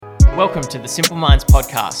Welcome to the Simple Minds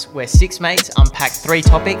podcast, where six mates unpack three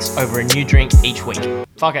topics over a new drink each week.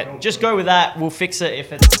 Fuck it, just go with that. We'll fix it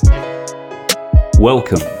if it's...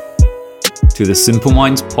 Welcome to the Simple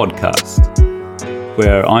Minds podcast,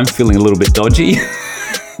 where I'm feeling a little bit dodgy.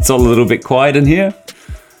 It's all a little bit quiet in here,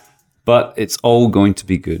 but it's all going to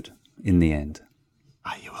be good in the end.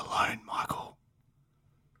 Are you alone, Michael?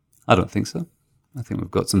 I don't think so. I think we've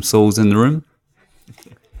got some souls in the room.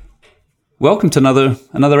 Welcome to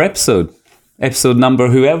another episode. Episode number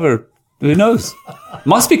who knows?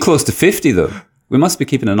 Must be close to 50 though. We must be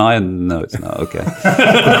keeping an eye on... No, it's not. Okay.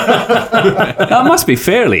 That must be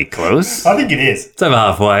fairly close. I think it is. It's over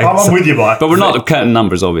halfway. I'm with you, Mike. But we're not counting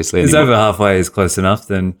numbers, obviously. It's anymore. over halfway is close enough,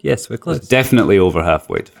 then yes, we're close. It's definitely over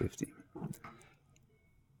halfway to 50.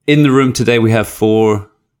 In the room today, we have four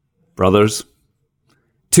brothers.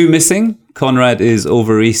 Two missing. Conrad is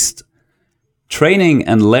over east training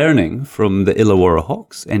and learning from the Illawarra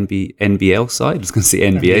Hawks, NBL side. I was going to say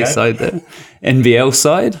NBA side there. NBL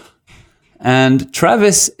side. And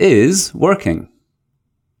Travis is working.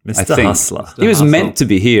 Mr. Hustler. He was meant to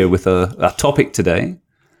be here with a topic today,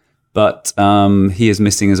 but he is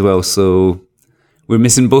missing as well. So we're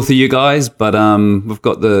missing both of you guys, but we've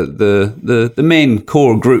got the main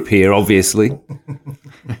core group here, obviously.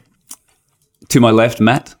 To my left,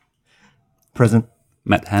 Matt. Present.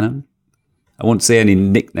 Matt Hannam. I won't say any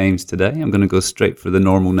nicknames today. I'm going to go straight for the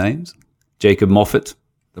normal names. Jacob Moffat.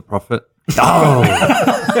 The Prophet. Oh,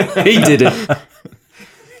 he did it.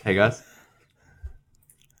 Hey, guys.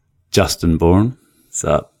 Justin Bourne. What's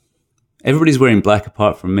up? Everybody's wearing black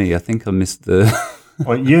apart from me. I think I missed the...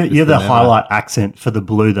 Well, you're the highlight accent for the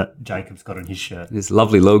blue that Jacob's got on his shirt. This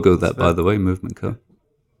lovely logo, that, by the way, Movement Co.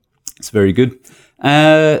 It's very good.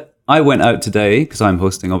 I went out today, because I'm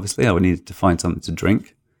hosting, obviously. I needed to find something to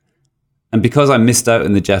drink. And because I missed out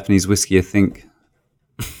on the Japanese whiskey, I think,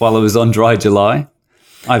 while I was on Dry July,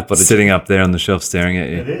 I've got Sitting up there on the shelf staring at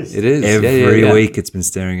you. It is. It is. Every Yeah. week it's been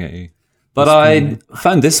staring at you. But I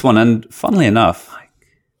found this one, and funnily enough,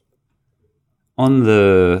 on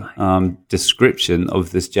the description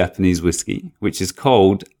of this Japanese whiskey, which is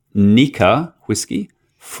called Nikka whiskey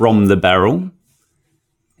from the barrel,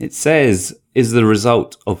 it says is the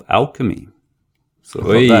result of alchemy. So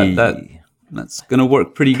I thought that's going to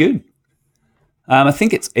work pretty good. I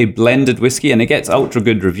think it's a blended whiskey, and it gets ultra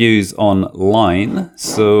good reviews online.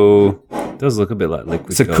 So It does look a bit like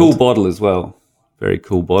liquid it's a gold. cool bottle as well. Very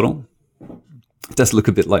cool bottle. It does look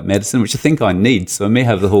a bit like medicine, which I think I need, so I may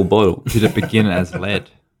have the whole bottle. Did it begin as lead?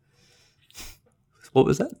 What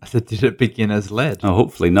was that? I said, did it begin as lead? Oh,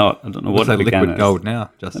 hopefully not. I don't know what Looks like it began liquid as. gold now.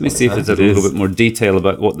 Just Let me see if there's a little bit more detail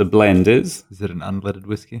about what the blend is. Is it an unleaded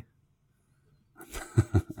whiskey?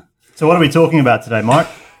 So what are we talking about today, Mike?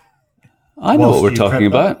 I know Whilst what we're you talking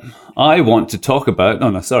prep about. I want to talk about... Oh,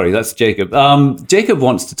 no, sorry, that's Jacob. Jacob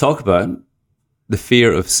wants to talk about the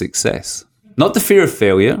fear of success. Not the fear of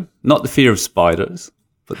failure, not the fear of spiders,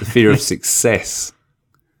 but the fear of success,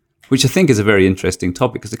 which I think is a very interesting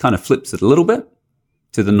topic because it kind of flips it a little bit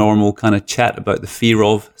to the normal kind of chat about the fear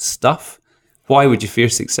of stuff. Why would you fear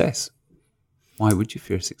success? Why would you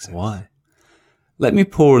fear success? Why? Let me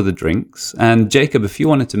pour the drinks. And Jacob, if you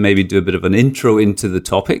wanted to maybe do a bit of an intro into the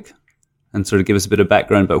topic and sort of give us a bit of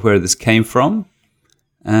background about where this came from.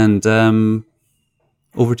 And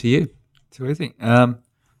over to you. Too easy.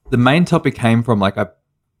 The main topic came from I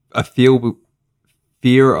feel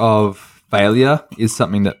fear of failure is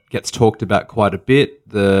something that gets talked about quite a bit.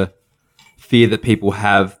 The fear that people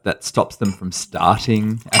have that stops them from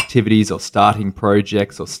starting activities or starting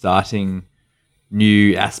projects or starting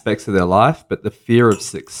new aspects of their life. But the fear of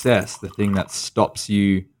success, the thing that stops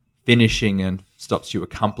you finishing and stops you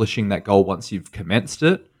accomplishing that goal once you've commenced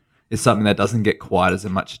it, is something that doesn't get quite as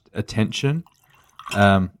much attention.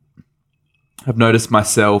 I've noticed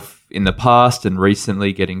myself in the past and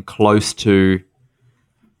recently getting close to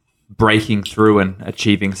breaking through and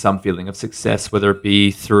achieving some feeling of success, whether it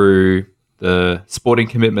be through the sporting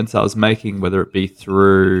commitments I was making, whether it be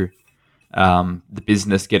through the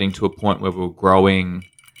business getting to a point where we're growing.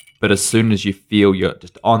 But as soon as you feel you're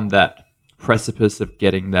just on that precipice of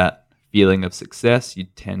getting that feeling of success, I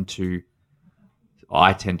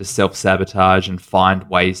tend to self-sabotage and find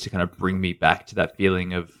ways to kind of bring me back to that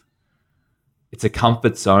feeling of it's a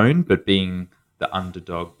comfort zone, but being the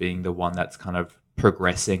underdog, being the one that's kind of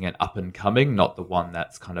progressing and up and coming, not the one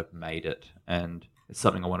that's kind of made it. And it's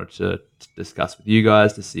something I wanted to discuss with you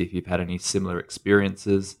guys to see if you've had any similar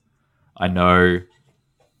experiences. I know,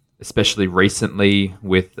 especially recently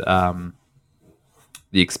with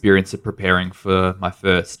the experience of preparing for my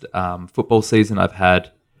first football season, I've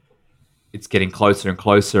had it's getting closer and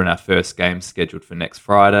closer, and our first game's scheduled for next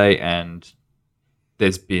Friday, and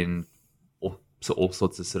there's been all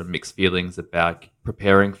sorts of sort of mixed feelings about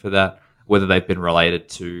preparing for that, whether they've been related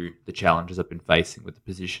to the challenges I've been facing with the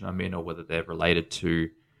position I'm in, or whether they're related to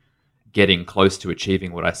getting close to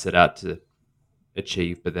achieving what I set out to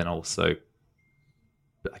achieve, but then also,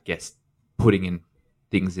 I guess, putting in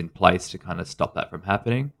things in place to kind of stop that from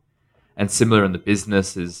happening. And similar in the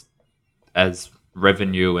business is, as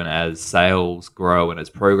revenue and as sales grow and as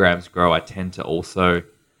programs grow, I tend to also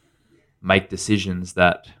make decisions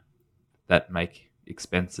that make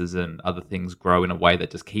expenses and other things grow in a way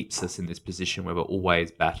that just keeps us in this position where we're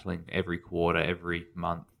always battling every quarter, every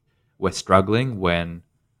month. We're struggling when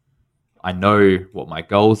I know what my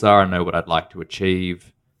goals are, I know what I'd like to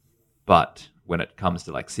achieve, but when it comes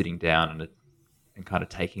to like sitting down and kind of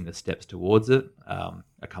taking the steps towards it,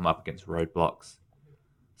 I come up against roadblocks.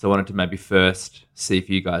 So I wanted to maybe first see if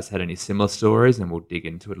you guys had any similar stories, and we'll dig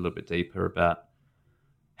into it a little bit deeper about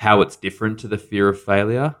how it's different to the fear of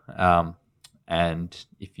failure, and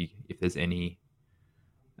if there's any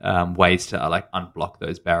ways to like unblock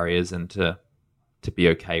those barriers and to be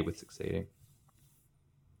okay with succeeding.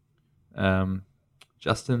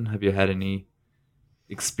 Justin, have you had any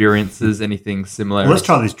experiences, anything similar? Well, let's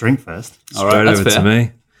try this drink first. All right, That's over fair. to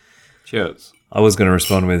me. Cheers. I was going to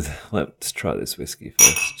respond with, let's try this whiskey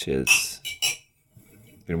first. Cheers.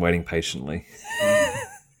 Been waiting patiently.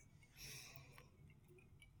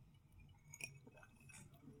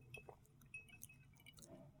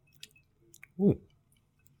 Ooh,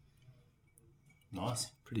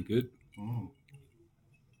 Nice. Pretty good. Well,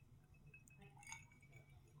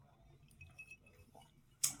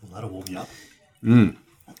 that'll warm you up.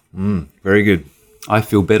 very good. I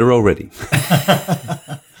feel better already.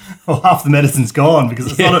 Well, half the medicine's gone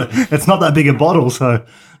because it's not that big a bottle, so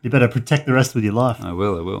you better protect the rest with your life. I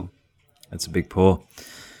will. That's a big pour.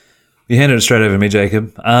 You handed it straight over to me,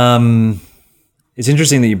 Jacob. It's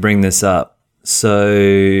interesting that you bring this up.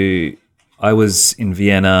 So I was in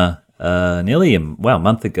Vienna nearly a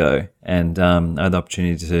month ago, and I had the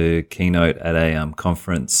opportunity to keynote at a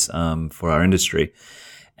conference for our industry.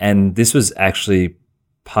 And this was actually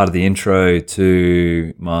part of the intro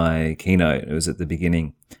to my keynote. It was at the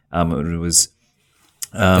beginning. It was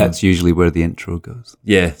That's usually where the intro goes.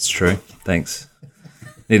 yeah, it's true. Thanks.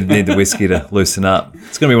 Need the whiskey to loosen up.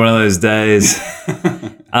 It's gonna be one of those days.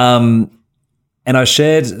 And I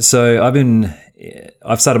shared. So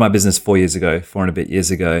I've started my business 4 and a bit years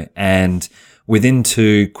ago, and within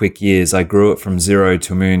 2 quick years, I grew it from $0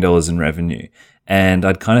 to $1 million in revenue. And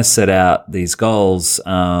I'd kind of set out these goals,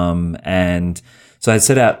 and so I'd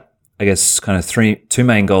set out, I guess, kind of two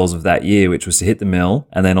main goals of that year, which was to hit the mill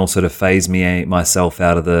and then also to phase myself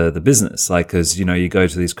out of the business. Like, because, you go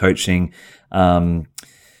to these coaching kind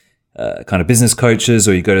of business coaches,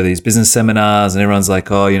 or you go to these business seminars and everyone's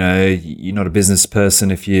like, oh, you're not a business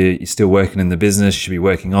person if you're still working in the business. You should be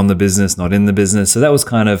working on the business, not in the business. So that was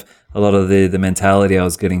kind of a lot of the mentality I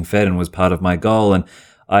was getting fed and was part of my goal. And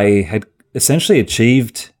I had essentially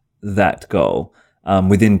achieved that goal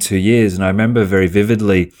within 2 years. And I remember very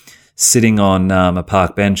vividly sitting on a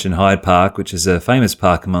park bench in Hyde Park, which is a famous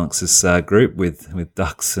park amongst this group with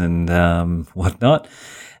ducks and whatnot,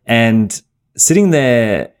 and sitting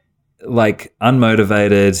there like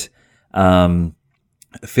unmotivated,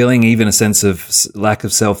 feeling even a sense of lack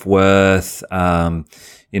of self-worth,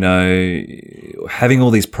 having all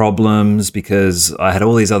these problems because I had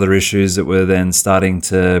all these other issues that were then starting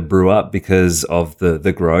to brew up because of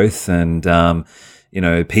the growth and,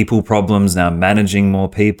 people problems, now managing more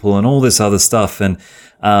people and all this other stuff. And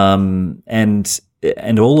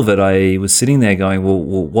all of it, I was sitting there going, well,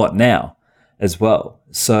 what now as well?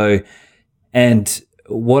 So, and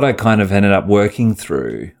what I kind of ended up working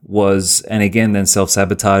through was, and again, then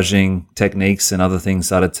self-sabotaging techniques and other things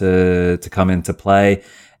started to come into play.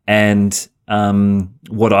 And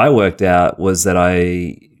what I worked out was that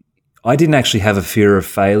I didn't actually have a fear of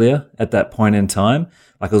failure at that point in time.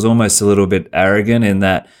 Like, I was almost a little bit arrogant in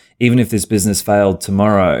that even if this business failed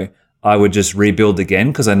tomorrow, I would just rebuild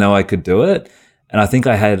again because I know I could do it. And I think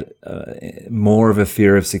I had more of a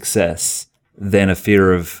fear of success than a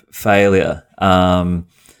fear of failure,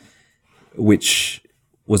 which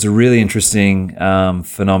was a really interesting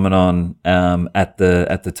phenomenon at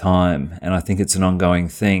the time, and I think it's an ongoing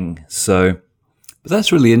thing. So, But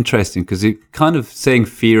that's really interesting because you're kind of saying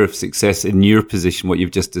fear of success in your position, what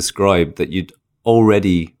you've just described, that you'd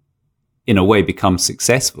already, in a way, become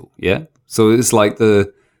successful, yeah? So it's like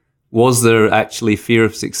was there actually fear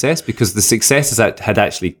of success? Because the success had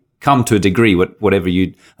actually come to a degree, whatever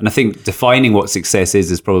you. And I think defining what success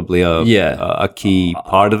is probably a key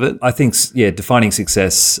part of it. I think, defining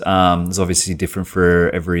success is obviously different for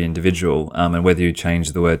every individual, and whether you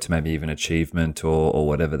change the word to maybe even achievement or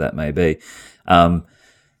whatever that may be.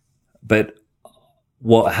 But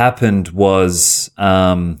what happened was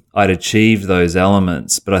I'd achieved those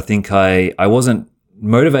elements, but I think I wasn't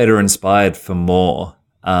motivated or inspired for more.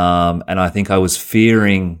 And I think I was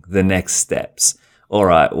fearing the next steps. All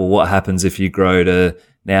right, well, what happens if you grow to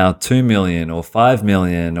now 2 million or 5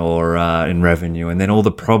 million or in revenue, and then all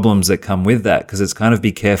the problems that come with that? Because it's kind of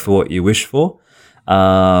be careful what you wish for.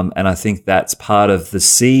 And I think that's part of the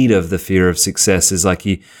seed of the fear of success is like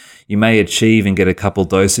you may achieve and get a couple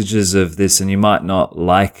dosages of this, and you might not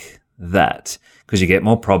like that because you get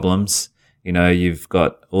more problems. You know, you've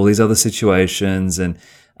got all these other situations, and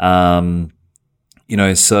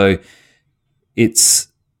so it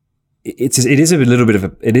is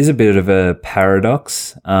a bit of a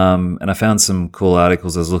paradox. And I found some cool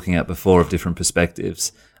articles I was looking at before of different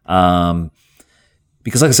perspectives.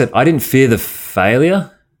 Because like I said, I didn't fear the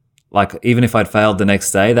failure. Like even if I'd failed the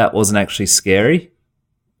next day, that wasn't actually scary,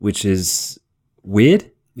 which is weird.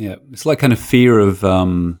 Yeah, it's like kind of fear of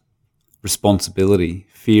responsibility,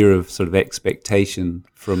 fear of sort of expectation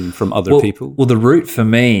from other people. Well, the root for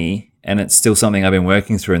me, and it's still something I've been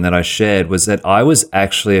working through and that I shared, was that I was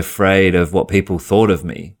actually afraid of what people thought of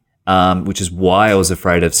me, which is why I was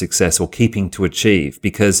afraid of success or keeping to achieve,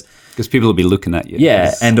 because people will be looking at you.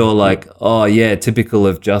 Yeah, and or like, oh yeah, typical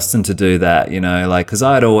of Justin to do that, you know, like because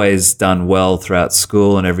I had always done well throughout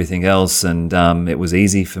school and everything else, and it was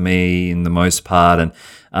easy for me in the most part,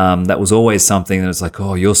 and that was always something that was like,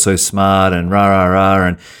 oh, you're so smart and rah rah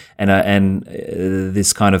rah, and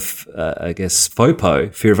this kind of I guess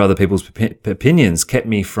FOPO, fear of other people's opinions, kept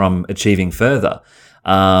me from achieving further,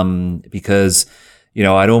 because you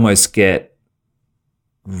know I'd almost get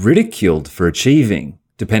ridiculed for achieving,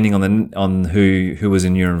 depending on who was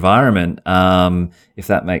in your environment, if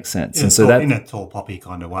that makes sense. Yeah, and so that in a tall poppy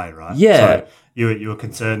kind of way, right? Yeah. So you were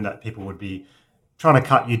concerned that people would be trying to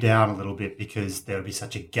cut you down a little bit because there would be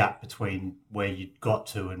such a gap between where you'd got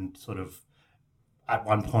to and sort of at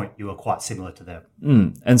one point you were quite similar to them.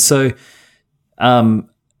 And so, and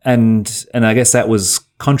I guess that was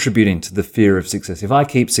contributing to the fear of success. If I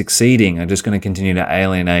keep succeeding, I'm just going to continue to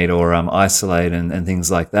alienate or isolate and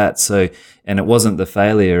things like that. So, and it wasn't the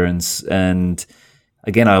failure, and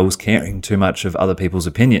again, I was caring too much of other people's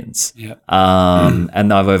opinions. Yeah.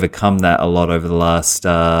 And I've overcome that a lot over the last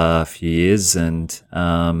few years, and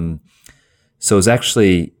so it was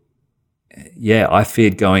actually, I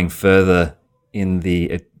feared going further in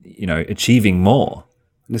the achieving more.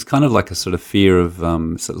 And it's kind of like a sort of fear of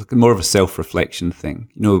more of a self-reflection thing.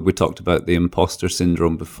 You know, we talked about the imposter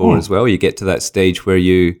syndrome before as well. You get to that stage where do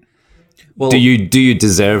you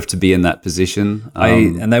deserve to be in that position?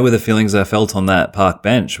 And they were the feelings I felt on that park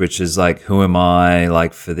bench, which is like, who am I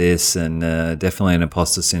like for this? And definitely an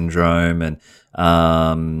imposter syndrome. And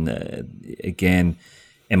again,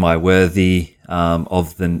 am I worthy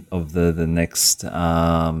of the next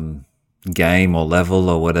game or level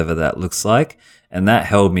or whatever that looks like? And that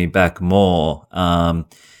held me back more. And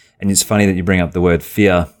it's funny that you bring up the word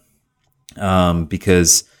fear,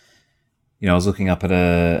 because I was looking up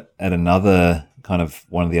at another kind of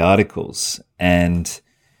one of the articles, and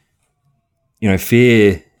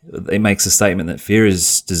fear. It makes a statement that fear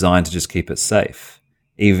is designed to just keep us safe,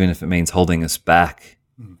 even if it means holding us back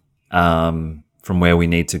from where we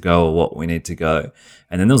need to go or what we need to go.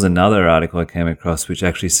 And then there was another article I came across which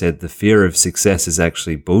actually said the fear of success is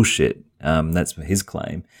actually bullshit. That's his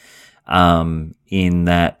claim, in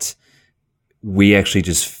that we actually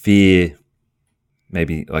just fear,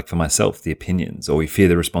 maybe like for myself, the opinions, or we fear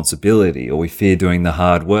the responsibility, or we fear doing the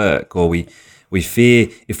hard work, or we fear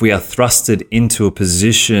if we are thrusted into a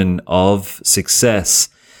position of success,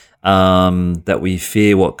 that we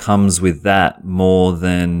fear what comes with that more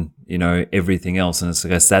than everything else. And it's, I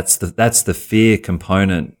guess that's the fear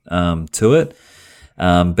component to it.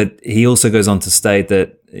 But he also goes on to state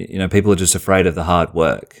that people are just afraid of the hard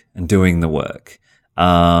work and doing the work,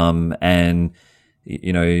 and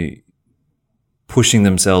pushing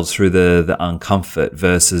themselves through the uncomfort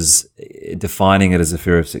versus defining it as a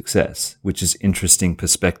fear of success, which is interesting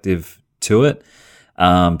perspective to it.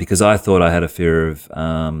 Because I thought I had a fear of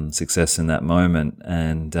success in that moment,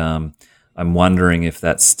 and I'm wondering if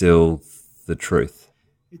that's still the truth.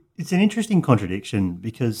 It's an interesting contradiction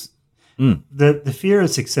because the fear of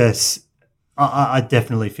success, I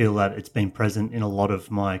definitely feel that it's been present in a lot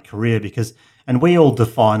of my career and we all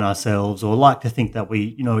define ourselves or like to think that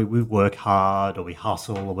we work hard or we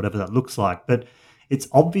hustle or whatever that looks like. But it's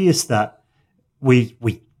obvious that we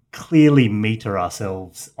clearly meter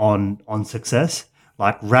ourselves on success.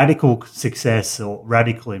 Like radical success or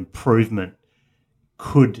radical improvement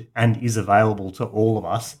could and is available to all of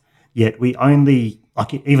us. Yet we only,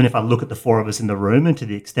 like, even if I look at the four of us in the room and to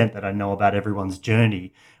the extent that I know about everyone's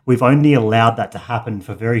journey, we've only allowed that to happen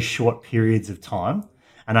for very short periods of time.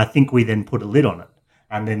 And I think we then put a lid on it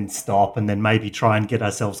and then stop and then maybe try and get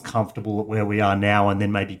ourselves comfortable at where we are now and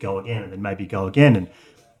then maybe go again and then maybe go again. And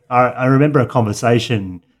I remember a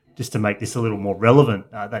conversation, just to make this a little more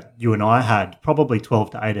relevant, that you and I had probably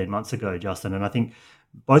 12 to 18 months ago, Justin. And I think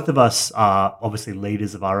both of us are obviously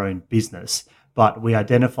leaders of our own business, but we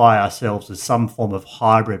identify ourselves as some form of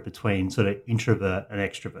hybrid between sort of introvert and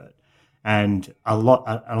extrovert. And a lot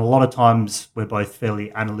of times we're both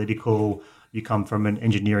fairly analytical. You come from an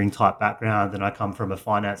engineering type background and I come from a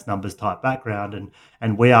finance numbers type background,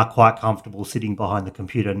 and we are quite comfortable sitting behind the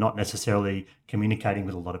computer, not necessarily communicating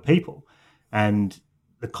with a lot of people. And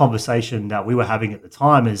the conversation that we were having at the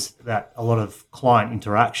time is that a lot of client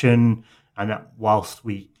interaction, and that whilst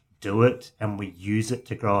we do it and we use it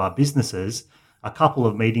to grow our businesses, a couple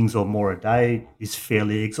of meetings or more a day is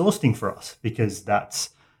fairly exhausting for us because that's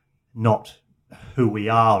not who we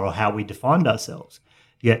are or how we defined ourselves.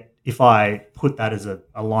 Yet if I put that as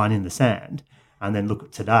a line in the sand and then look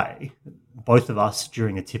at today, both of us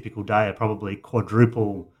during a typical day are probably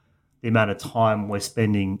quadruple the amount of time we're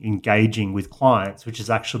spending engaging with clients, which is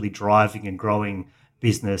actually driving and growing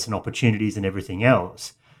business and opportunities and everything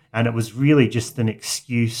else. And it was really just an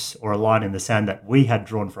excuse or a line in the sand that we had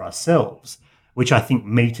drawn for ourselves, which I think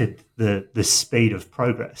meted the speed of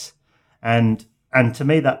progress. And to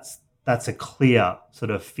me, that's a clear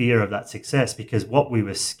sort of fear of that success, because what we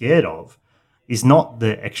were scared of is not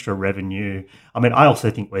the extra revenue. I mean, I also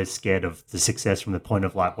think we're scared of the success from the point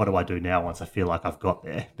of like, what do I do now once I feel like I've got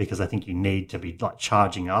there? Because I think you need to be like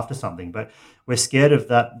charging after something. But we're scared of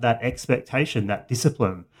that expectation, that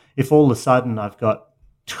discipline. If all of a sudden I've got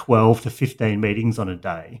 12 to 15 meetings on a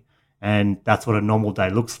day, and that's what a normal day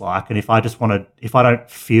looks like, and if I don't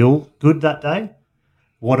feel good that day,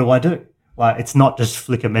 what do I do? Like, it's not just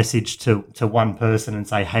flick a message to one person and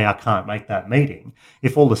say, hey, I can't make that meeting.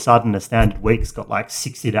 If all of a sudden a standard week's got like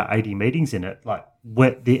 60 to 80 meetings in it, like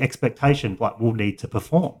the expectation, like, we'll need to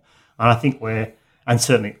perform. And I think and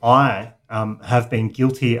certainly I have been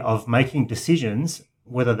guilty of making decisions,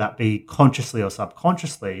 whether that be consciously or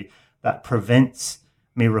subconsciously, that prevents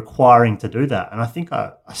me requiring to do that. And I think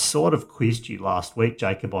I sort of quizzed you last week,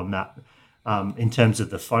 Jacob, on that. In terms of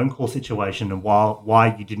the phone call situation and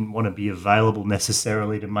why you didn't want to be available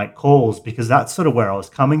necessarily to make calls, because that's sort of where I was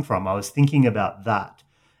coming from. I was thinking about that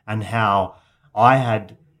and how I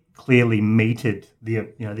had clearly meted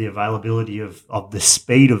the availability of the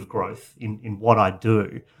speed of growth in what I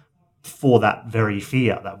do for that very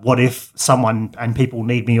fear, that what if someone and people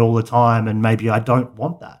need me all the time and maybe I don't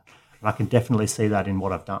want that. And I can definitely see that in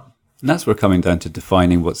what I've done. And that's where coming down to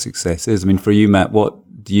defining what success is. I mean, for you, Matt, what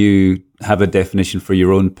do you have a definition for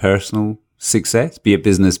your own personal success, be it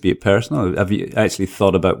business, be it personal? Have you actually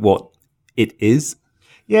thought about what it is?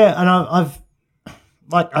 Yeah, and I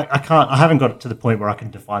haven't got to the point where I can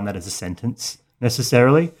define that as a sentence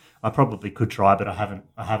necessarily. I probably could try, but I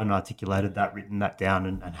haven't articulated that, written that down,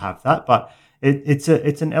 and have that. But it's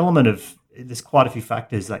an element of, there's quite a few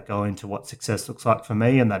factors that go into what success looks like for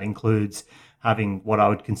me, and that includes having what I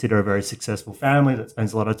would consider a very successful family that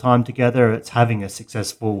spends a lot of time together. It's having a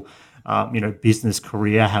successful, business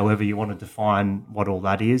career, however you want to define what all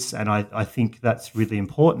that is. And I think that's really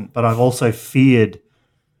important. But I've also feared,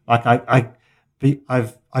 like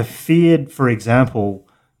I've feared, for example,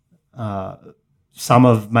 some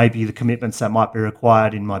of maybe the commitments that might be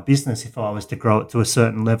required in my business if I was to grow it to a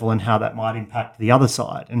certain level, and how that might impact the other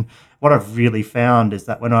side. And what I've really found is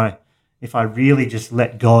that if I really just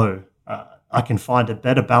let go, I can find a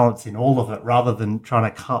better balance in all of it, rather than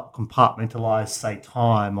trying to compartmentalize, say,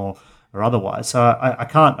 time or otherwise. So I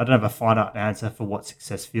don't have a finite answer for what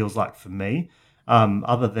success feels like for me,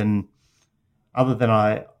 other than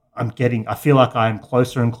I feel like I am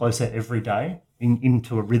closer and closer every day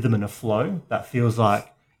into a rhythm and a flow that feels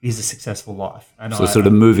like is a successful life. And so sort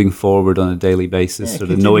of moving forward on a daily basis, sort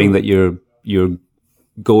of knowing that you're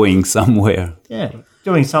going somewhere. Yeah,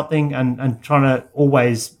 doing something and trying to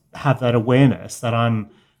always have that awareness that I'm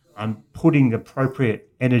putting the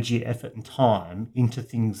appropriate energy, effort, and time into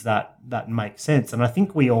things that make sense. And I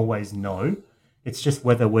think we always know. It's just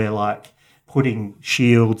whether we're like putting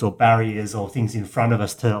shields or barriers or things in front of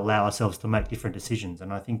us to allow ourselves to make different decisions.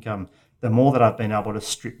 And I think the more that I've been able to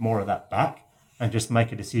strip more of that back and just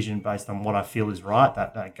make a decision based on what I feel is right,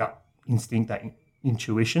 that gut instinct, that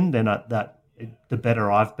intuition, then that the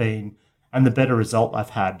better I've been and the better result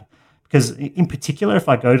I've had. Because in particular, if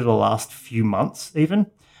I go to the last few months even,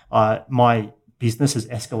 my business has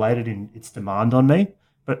escalated in its demand on me,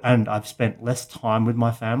 and I've spent less time with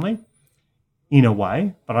my family in a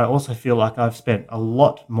way, but I also feel like I've spent a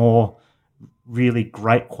lot more really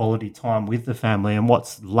great quality time with the family, and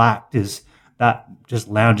what's lacked is that just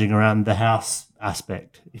lounging around the house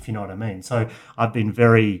aspect, if you know what I mean. So I've been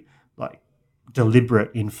very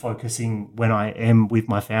deliberate in focusing when I am with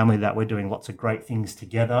my family that we're doing lots of great things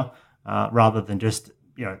together, rather than just,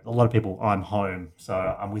 a lot of people, I'm home, so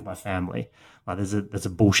I'm with my family. There's a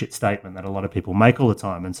bullshit statement that a lot of people make all the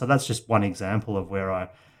time, and so that's just one example of where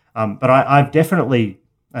I've definitely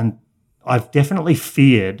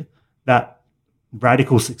feared that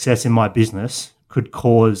radical success in my business could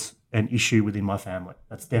cause an issue within my family.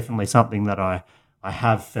 That's definitely something that I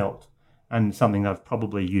have felt, and something I've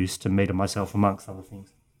probably used to meter myself amongst other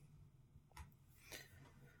things.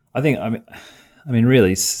 I mean,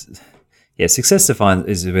 really, success defined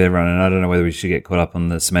is of everyone, and I don't know whether we should get caught up on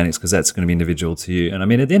the semantics because that's going to be individual to you. And I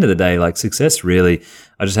mean, at the end of the day, success really,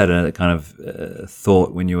 I just had a kind of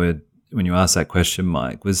thought when you asked that question,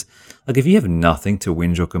 Mike, was if you have nothing to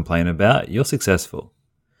whinge or complain about, you're successful.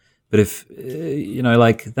 But if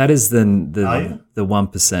that is the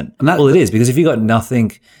 1%. Well, it is, because if you got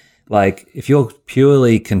nothing, if you're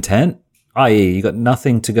purely content, i.e., you got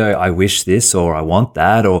nothing to go, I wish this or I want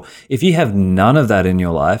that, or if you have none of that in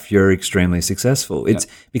your life, you're extremely successful. It's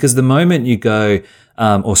because the moment you go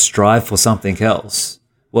or strive for something else,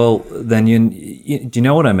 well, then do you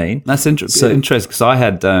know what I mean? That's interesting, because I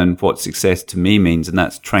had down what success to me means, and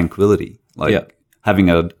that's tranquility. Having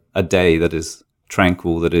a day that is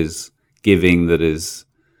tranquil, that is giving, that is,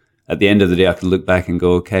 at the end of the day, I can look back and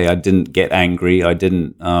go, okay, I didn't get angry, I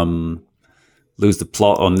didn't lose the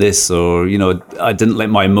plot on this, or I didn't let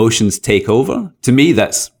my emotions take over. To me,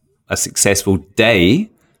 that's a successful day,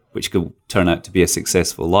 which could turn out to be a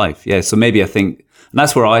successful life. Yeah, so maybe I think, and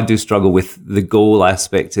that's where I do struggle with the goal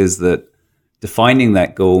aspect, is that defining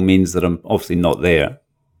that goal means that I'm obviously not there,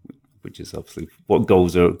 which is obviously what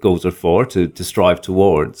goals are for, to strive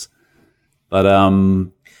towards. But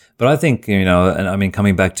I think, and I mean,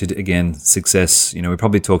 coming back to, again, success, we're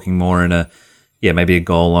probably talking more in maybe a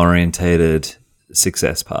goal-orientated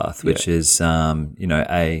success path, which is,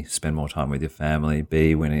 A, spend more time with your family,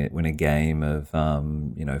 B, win a game of,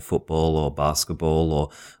 football or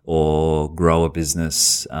basketball, or grow a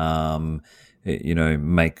business,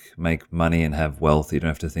 make money and have wealth. You don't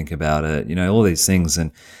have to think about it, all these things.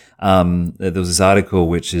 And there was this article,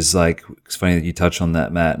 which is it's funny that you touch on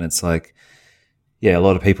that, Matt, and it's a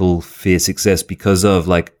lot of people fear success because of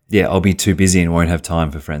I'll be too busy and won't have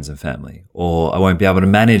time for friends and family, or I won't be able to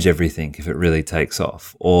manage everything if it really takes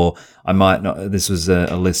off, or I might not. This was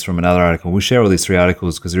a list from another article. We'll share all these 3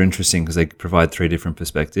 articles because they're interesting, because they provide 3 different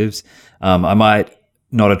perspectives. I might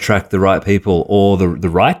not attract the right people or the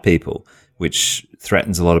right people, which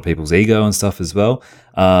threatens a lot of people's ego and stuff as well.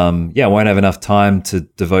 I won't have enough time to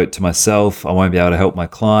devote to myself. I won't be able to help my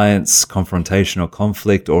clients, confrontation or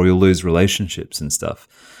conflict, or you'll lose relationships and stuff.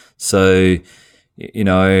 So,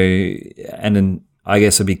 and then I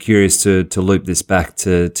guess I'd be curious to loop this back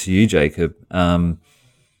to you, Jacob. How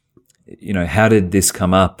did this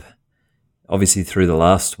come up? Obviously through the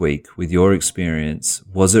last week with your experience,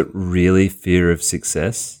 was it really fear of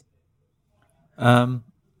success?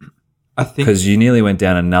 I think, because you nearly went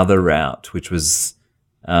down another route, which was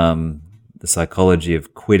the psychology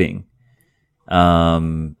of quitting,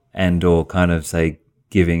 and or kind of say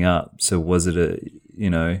giving up. So was it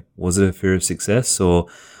a fear of success, or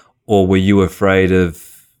were you afraid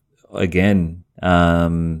of, again,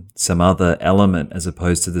 some other element as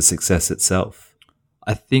opposed to the success itself?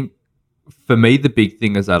 I think for me, the big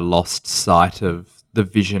thing is I lost sight of the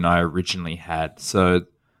vision I originally had. So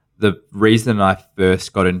the reason I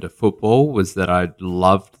first got into football was that I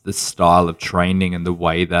loved the style of training and the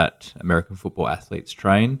way that American football athletes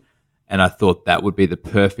train. And I thought that would be the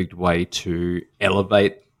perfect way to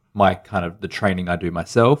elevate my kind of the training I do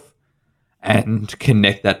myself and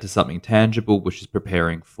connect that to something tangible, which is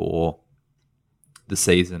preparing for the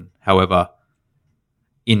season. However,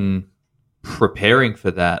 in preparing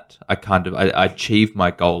for that, I achieved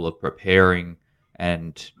my goal of preparing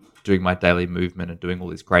and doing my daily movement and doing all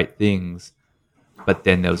these great things. But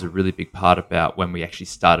then there was a really big part about when we actually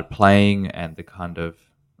started playing and the kind of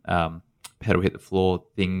pedal hit the floor,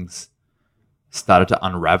 things started to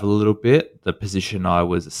unravel a little bit. The position I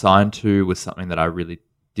was assigned to was something that I really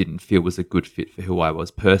didn't feel was a good fit for who I was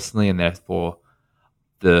personally, and therefore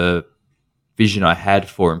the vision I had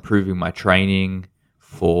for improving my training,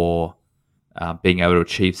 for being able to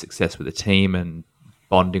achieve success with a team and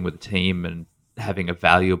bonding with a team and having a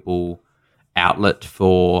valuable outlet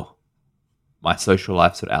for my social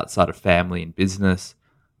life sort of outside of family and business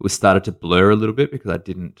was started to blur a little bit because I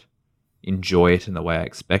didn't enjoy it in the way I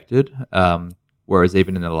expected. Whereas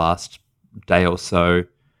even in the last day or so,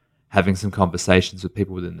 having some conversations with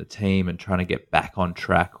people within the team and trying to get back on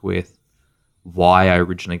track with why I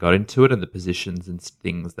originally got into it and the positions and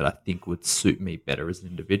things that I think would suit me better as an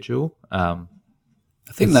individual. I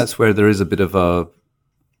think that's where there is a bit of a,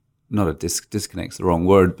 not a disconnect's the wrong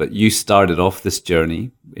word, but you started off this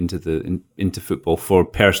journey into football for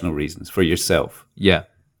personal reasons, for yourself. Yeah.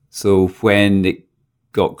 So when it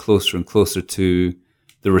got closer and closer to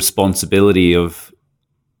the responsibility of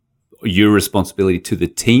your responsibility to the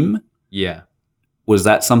team, Yeah. was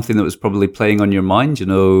that something that was probably playing on your mind, you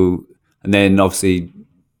know? And then obviously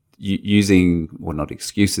using, well, not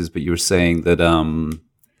excuses, but you were saying that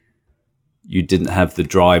you didn't have the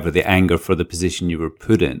drive or the anger for the position you were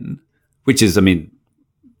put in, which is, I mean,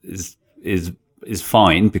 is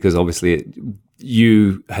fine, because obviously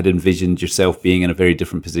you had envisioned yourself being in a very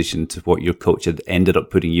different position to what your coach had ended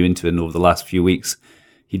up putting you into. And over the last few weeks,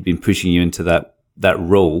 he'd been pushing you into that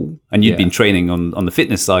role, and you'd been training on the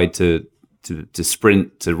fitness side to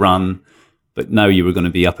sprint, to run, but now you were going to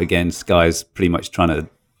be up against guys pretty much trying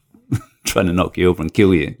to knock you over and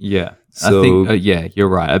kill you. Yeah. So, I think, yeah, you're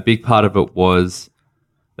right. A big part of it was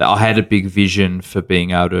that I had a big vision for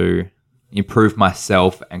being able to improve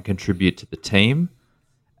myself and contribute to the team.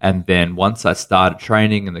 And then once I started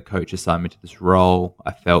training and the coach assigned me to this role,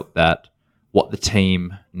 I felt that what the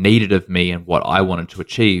team needed of me and what I wanted to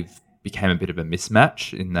achieve became a bit of a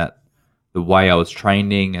mismatch, in that the way I was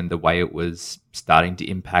training and the way it was starting to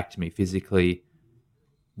impact me physically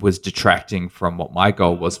was detracting from what my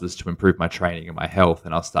goal was to improve my training and my health.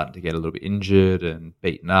 And I was starting to get a little bit injured and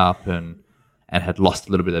beaten up and had lost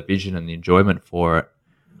a little bit of vision and the enjoyment for it.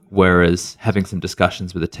 Whereas having some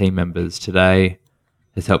discussions with the team members today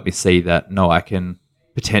has helped me see that, no, I can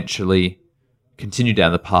potentially continue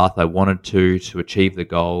down the path I wanted to achieve the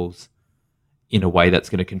goals in a way that's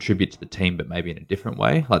going to contribute to the team, but maybe in a different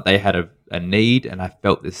way. Like, they had a need, and I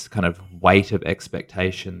felt this kind of weight of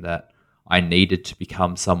expectation that I needed to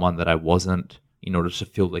become someone that I wasn't in order to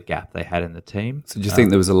fill the gap they had in the team. So do you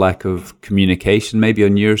think there was a lack of communication maybe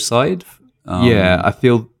on your side? Yeah, I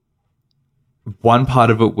feel one part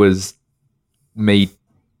of it was me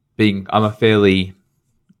I'm a fairly,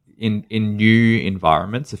 in new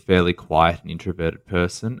environments, a fairly quiet and introverted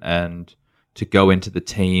person. And to go into the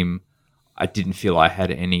team, I didn't feel I had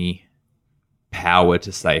any power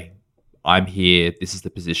to say, I'm here, this is the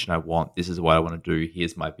position I want, this is what I want to do,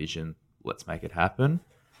 here's my vision, let's make it happen.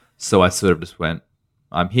 So I sort of just went,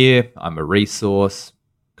 I'm here, I'm a resource,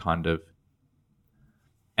 kind of.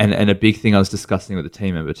 And a big thing I was discussing with a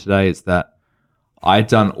team member today is that I'd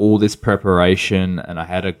done all this preparation and I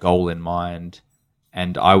had a goal in mind,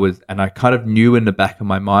 and I kind of knew in the back of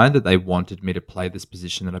my mind that they wanted me to play this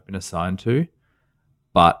position that I've been assigned to.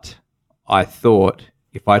 But I thought,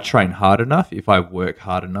 if I train hard enough, if I work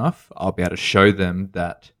hard enough, I'll be able to show them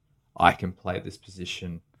that I can play this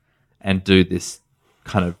position and do this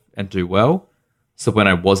kind of, and do well. So when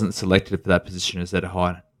I wasn't selected for that position, I said,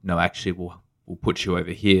 oh, no, actually, we'll put you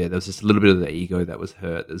over here. There was just a little bit of the ego that was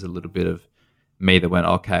hurt. There's a little bit of me that went,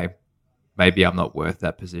 okay, maybe I'm not worth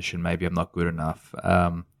that position. Maybe I'm not good enough.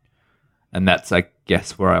 And that's, I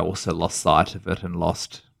guess, where I also lost sight of it and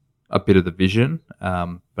lost a bit of the vision.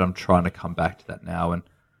 But I'm trying to come back to that now, and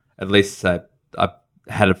at least say I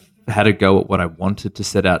had a go at what I wanted to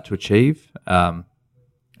set out to achieve.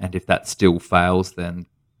 And if that still fails, then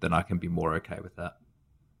I can be more okay with that.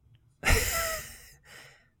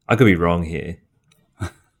 I could be wrong here,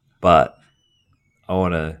 but I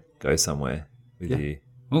want to go somewhere with you.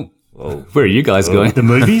 Oh, Whoa. where are you guys going? The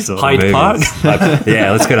movies? Or? Hyde Park?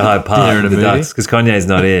 Yeah, let's go to Hyde Park. Dinner and a The movie. Ducks, because Kanye's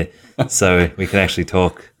not here, so we can actually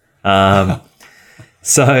talk.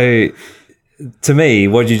 So, to me,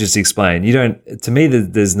 what you just explained, you don't. To me,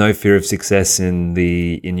 there's no fear of success in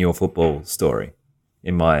your football story,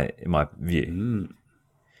 in my view.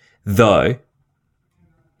 Though,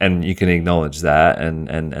 and you can acknowledge that and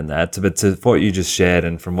that, but to what you just shared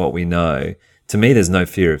and from what we know, to me, there's no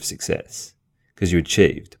fear of success because you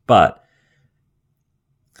achieved. But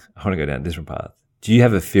I want to go down a different path. Do you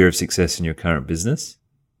have a fear of success in your current business?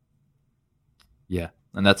 Yeah.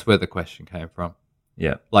 And that's where the question came from.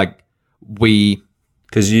 Yeah. Like,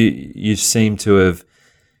 because you seem to have,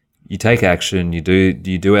 you take action, you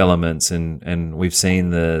do elements, and we've seen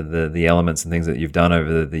the elements and things that you've done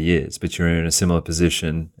over the years, but you're in a similar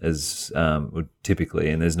position as typically,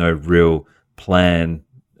 and there's no real plan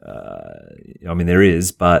I mean, there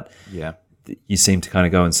is, but Yeah. you seem to kind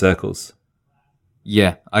of go in circles.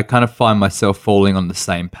 Yeah, I kind of find myself falling on the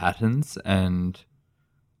same patterns, and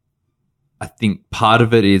I think part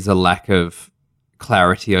of it is a lack of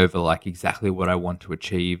clarity over like exactly what I want to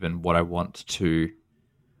achieve and what I want to,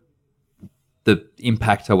 the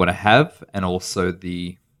impact I want to have, and also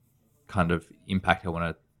the kind of impact I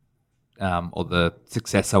want to, or the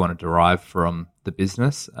success I want to derive from the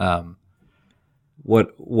business.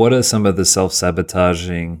 What are some of the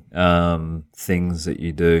self-sabotaging things that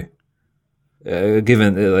you do?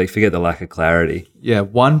 Given, like, forget the lack of clarity. Yeah,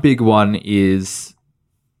 one big one is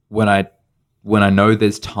when I know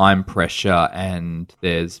there's time pressure and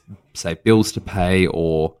there's, say, bills to pay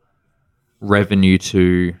or revenue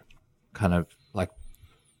to kind of like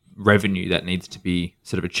revenue that needs to be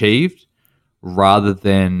sort of achieved, rather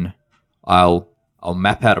than I'll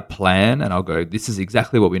map out a plan and I'll go, this is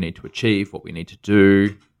exactly what we need to achieve, what we need to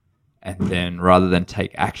do. And then rather than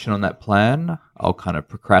take action on that plan, I'll kind of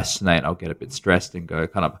procrastinate. I'll get a bit stressed and go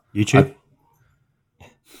kind of YouTube?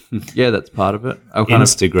 yeah, that's part of it. I'll kind of,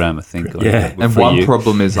 Instagram, I think. Yeah. and for one you.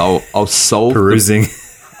 problem is I'll solve Perusing.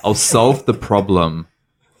 I'll solve the problem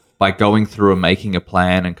by going through and making a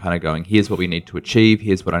plan and kind of going, here's what we need to achieve,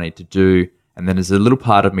 here's what I need to do. And then there's a little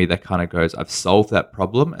part of me that kind of goes, I've solved that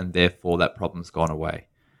problem and therefore that problem's gone away.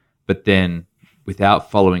 But then without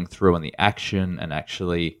following through on the action and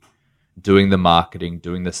actually doing the marketing,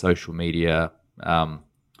 doing the social media, and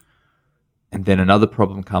then another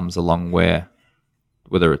problem comes along where,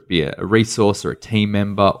 whether it be a resource or a team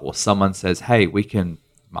member or someone says, hey, we can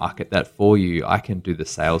market that for you, I can do the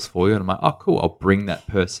sales for you. And I'm like, oh, cool, I'll bring that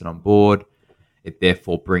person on board. It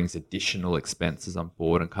therefore brings additional expenses on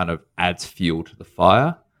board and kind of adds fuel to the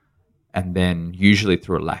fire. And then usually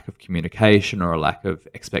through a lack of communication or a lack of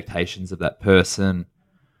expectations of that person,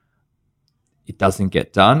 it doesn't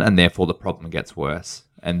get done, and therefore the problem gets worse.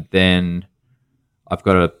 And then I've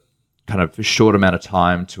got a kind of a short amount of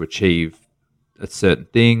time to achieve a certain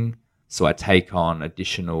thing, so I take on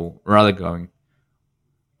additional, rather going,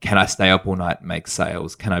 can I stay up all night and make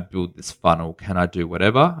sales? Can I build this funnel? Can I do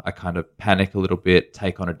whatever? I kind of panic a little bit,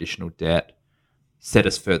 take on additional debt, set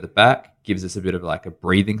us further back, gives us a bit of like a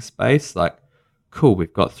breathing space, like, cool,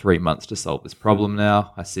 we've got 3 months to solve this problem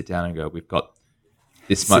now. I sit down and go, we've got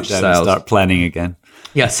this much Sit down and sales. start planning again.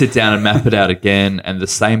 Yeah, sit down and map it out again, and the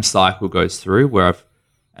same cycle goes through where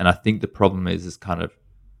I think the problem is kind of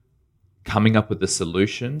coming up with the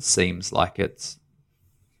solution seems like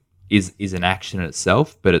is an action in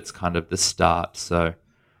itself, but it's kind of the start. So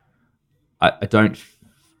I don't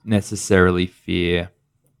necessarily fear,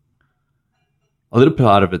 a little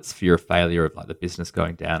part of it's fear of failure of like the business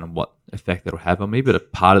going down and what effect that'll have on me, but a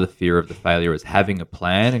part of the fear of the failure is having a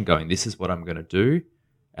plan and going, this is what I'm going to do.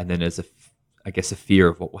 And then there's I guess a fear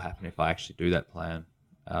of what will happen if I actually do that plan.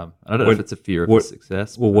 I don't know if it's a fear of the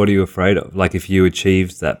success. Well, what are you afraid of? Like, if you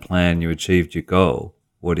achieved that plan, you achieved your goal,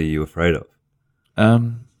 what are you afraid of? I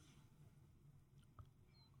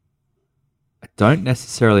don't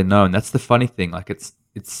necessarily know, and that's the funny thing. Like,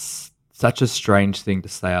 it's such a strange thing to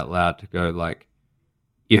say out loud, to go like,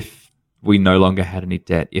 if we no longer had any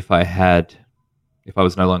debt, if I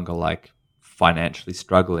was no longer like financially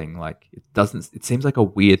struggling, like it seems like a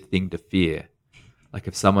weird thing to fear. Like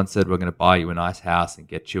if someone said, we're going to buy you a nice house and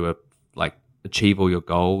get you achieve all your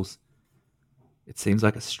goals, it seems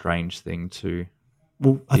like a strange thing to.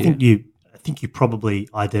 Well, I think you probably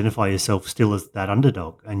identify yourself still as that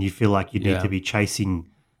underdog, and you feel like you need to be chasing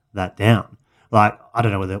that down. Like, I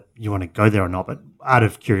don't know whether you want to go there or not, but out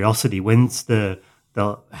of curiosity, when's the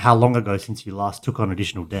how long ago since you last took on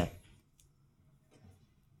additional debt?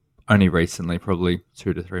 Only recently, probably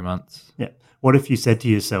 2 to 3 months. Yeah. What if you said to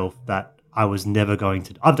yourself that I was never going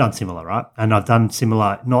to... I've done similar, right? And I've done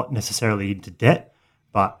similar, not necessarily into debt,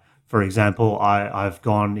 but for example, I've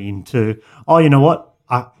gone into, you know what?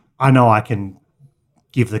 I know I can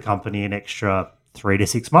give the company an extra 3 to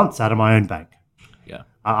 6 months out of my own bank. Yeah.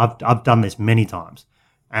 I've done this many times.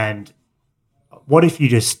 And what if you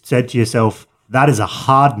just said to yourself, that is a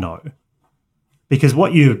hard no? Because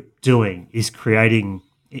what you're doing is creating,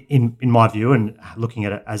 in my view, and looking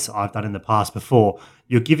at it as I've done in the past before,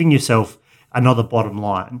 you're giving yourself another bottom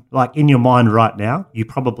line. Like in your mind right now, you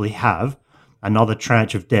probably have another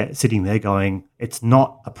tranche of debt sitting there going, it's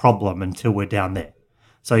not a problem until we're down there.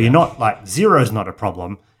 So you're not like, zero's not a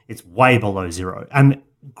problem, it's way below zero. And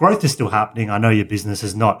growth is still happening. I know your business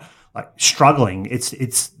is not like struggling. It's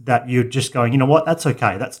that you're just going, you know what, that's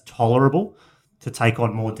okay. That's tolerable to take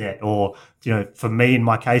on more debt. Or, you know, for me in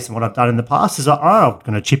my case and what I've done in the past is, I'm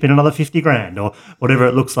going to chip in another 50 grand or whatever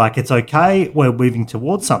it looks like. It's okay. We're moving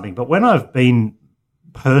towards something. But when I've been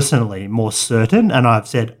personally more certain, and I've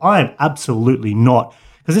said I am absolutely not,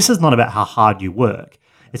 because this is not about how hard you work.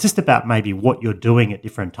 It's just about maybe what you're doing at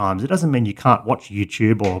different times. It doesn't mean you can't watch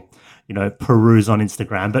YouTube or, peruse on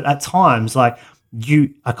Instagram, but at times, like,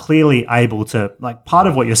 you are clearly able to, like, part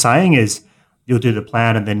of what you're saying is you'll do the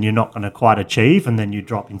plan and then you're not going to quite achieve, and then you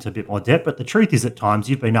drop into a bit more debt. But the truth is, at times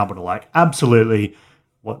you've been able to, like, absolutely,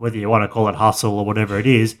 whether you want to call it hustle or whatever it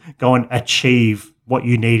is, go and achieve what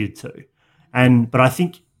you needed to. But I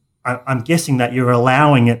think I'm guessing that you're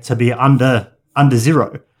allowing it to be under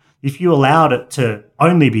zero. If you allowed it to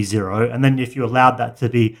only be zero, and then if you allowed that to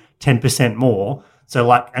be 10% more, so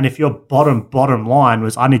like, and if your bottom line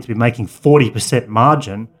was I need to be making 40%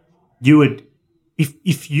 margin, you would,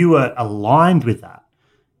 if you were aligned with that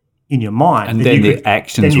in your mind, and then the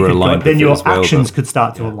actions were aligned. Then your actions could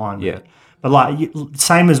start to align with it. But like,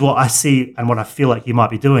 same as what I see and what I feel like you might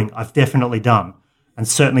be doing, I've definitely done. And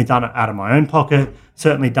certainly done it out of my own pocket,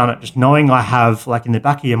 certainly done it just knowing I have, like, in the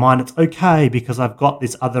back of your mind, it's okay because I've got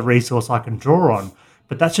this other resource I can draw on.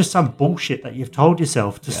 But that's just some bullshit that you've told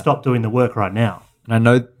yourself to stop doing the work right now. And I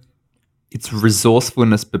know it's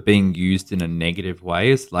resourcefulness, but being used in a negative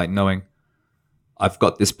way. It's like knowing I've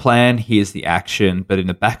got this plan, here's the action, but in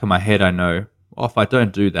the back of my head, I know, well, if I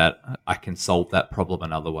don't do that, I can solve that problem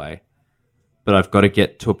another way. But I've got to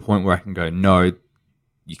get to a point where I can go, no,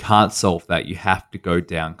 you can't solve that. You have to go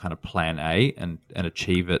down kind of plan A and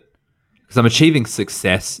achieve it. Because I'm achieving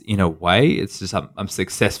success in a way. It's just I'm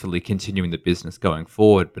successfully continuing the business going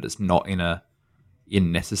forward, but it's not in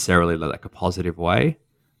necessarily like a positive way.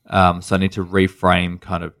 So I need to reframe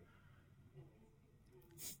kind of.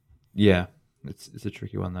 Yeah, it's a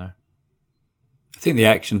tricky one though. I think the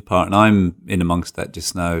action part, and I'm in amongst that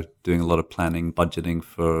just now, doing a lot of planning, budgeting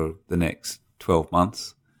for the next 12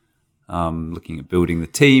 months. Looking at building the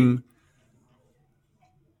team,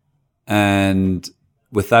 and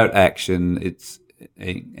without action, it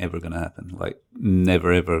ain't ever going to happen. Like,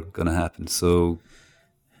 never ever going to happen. So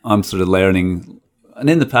I'm sort of learning, and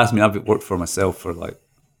in the past, I mean, I've worked for myself for like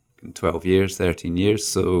 12 years, 13 years.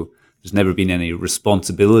 So there's never been any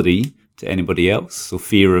responsibility to anybody else. So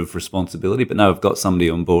fear of responsibility. But now I've got somebody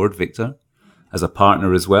on board, Victor, as a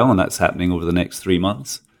partner as well, and that's happening over the next 3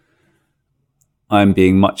 months. I'm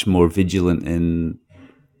being much more vigilant in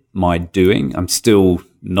my doing. I'm still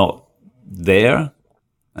not there,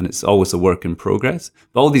 and it's always a work in progress.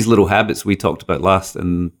 But all these little habits we talked about last,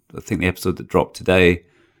 and I think the episode that dropped today,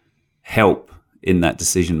 help in that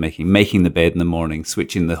decision making, making the bed in the morning,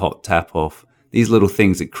 switching the hot tap off. These little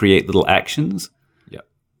things that create little actions,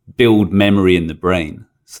 build memory in the brain.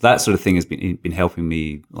 So that sort of thing has been helping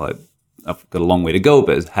me. Like, I've got a long way to go,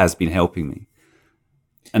 but it has been helping me.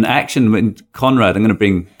 An action, when Conrad, I'm going to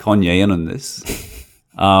bring Kanye in on this,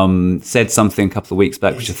 said something a couple of weeks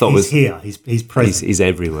back, which I thought was... He's here. He's present. He's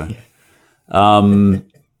everywhere. Was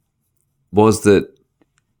that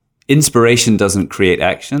inspiration doesn't create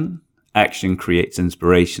action. Action creates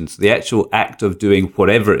inspiration. So the actual act of doing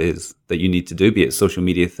whatever it is that you need to do, be it a social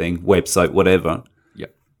media thing, website, whatever,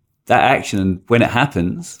 that action, and when it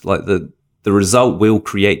happens, like the result will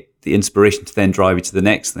create the inspiration to then drive you to the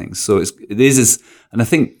next thing. So it is, and I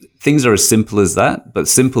think things are as simple as that, but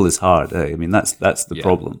simple is hard. I mean, that's the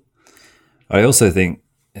problem. I also think,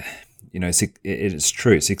 it's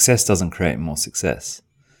true. Success doesn't create more success.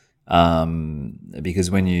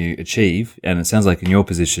 Because when you achieve, and it sounds like in your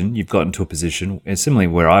position, you've gotten to a position, and similarly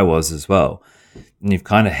where I was as well, and you've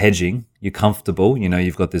kind of hedging, you're comfortable,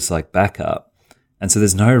 you've got this like backup. And so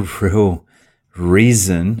there's no real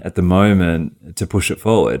reason at the moment to push it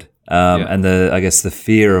forward. And I guess the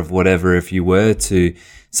fear of whatever, if you were to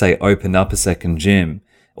say open up a second gym,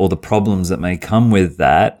 or the problems that may come with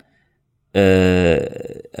that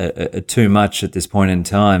are too much at this point in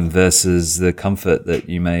time versus the comfort that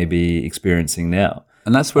you may be experiencing now.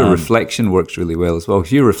 And that's where reflection works really well as well.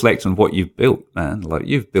 If you reflect on what you've built, man, like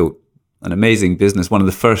you've built an amazing business, one of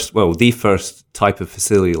the first type of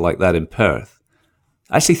facility like that in Perth.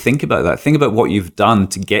 Actually think about that. Think about what you've done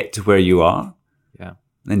to get to where you are. Yeah. And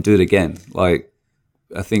then do it again. Like,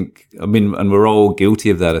 and we're all guilty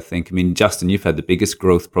of that, I think. I mean, Justin, you've had the biggest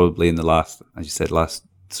growth probably in the last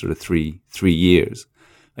sort of three years.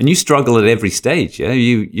 And you struggle at every stage, yeah?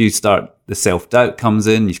 You start, the self-doubt comes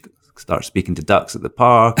in, you start speaking to ducks at the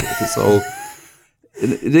park. It's all,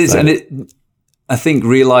 it is. And I think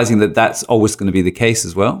realizing that that's always going to be the case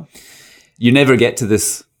as well. You never get to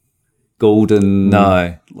this golden, and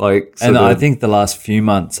I think the last few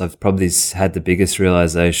months I've probably had the biggest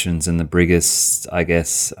realizations and the biggest, I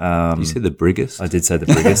guess. You said the biggest? I did say the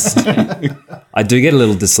biggest. I do get a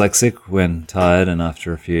little dyslexic when tired and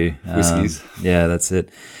after a few whiskeys. Yeah, that's it.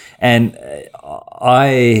 And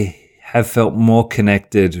I have felt more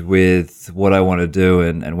connected with what I want to do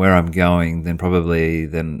and where I'm going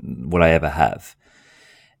than what I ever have.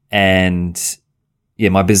 And yeah,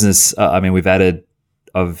 my business, I've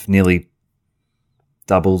nearly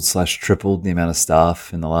doubled/tripled the amount of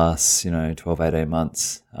staff in the last, 12, 18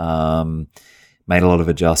 months. Made a lot of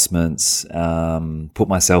adjustments, put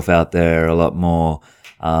myself out there a lot more.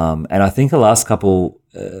 And I think the last couple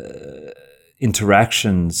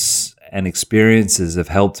interactions and experiences have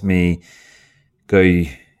helped me go,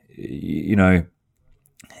 and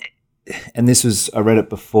I read it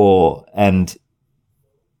before, and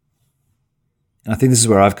I think this is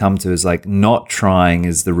where I've come to, is like, not trying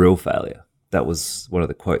is the real failure. That was one of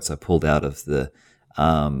the quotes I pulled out of the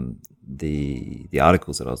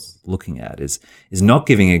articles that I was looking at, is not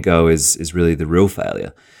giving a go is really the real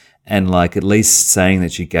failure. And like, at least saying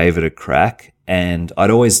that you gave it a crack. And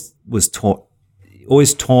I'd always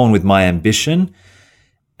torn with my ambition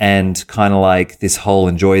and kind of like this whole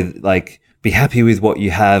be happy with what you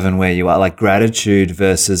have and where you are, like gratitude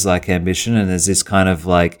versus like ambition. And there's this kind of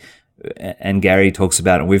like, and Gary talks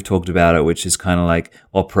about it, and we've talked about it, which is kind of like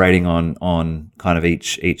operating on kind of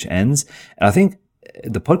each ends. And I think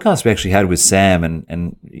the podcast we actually had with Sam,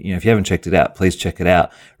 and if you haven't checked it out, please check it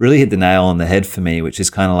out, really hit the nail on the head for me, which is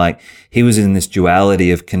kind of like, he was in this duality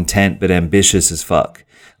of content but ambitious as fuck.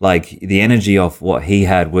 Like, the energy of what he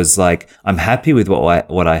had was like, I'm happy with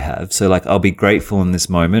what I have. So like, I'll be grateful in this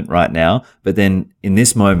moment right now. But then in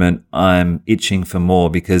this moment, I'm itching for more,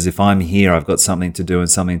 because if I'm here, I've got something to do and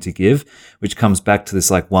something to give, which comes back to this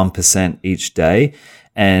like 1% each day.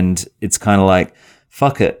 And it's kind of like,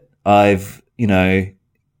 fuck it. I'm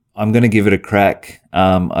going to give it a crack.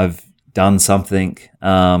 I've done something.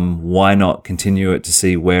 Why not continue it to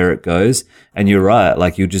see where it goes? And you're right.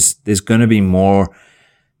 Like, there's going to be more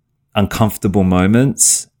uncomfortable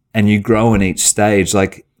moments, and you grow in each stage.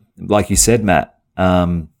 Like you said, Matt,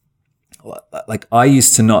 like I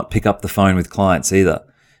used to not pick up the phone with clients either.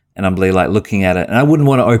 And I'm like looking at it, and I wouldn't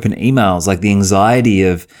want to open emails, like the anxiety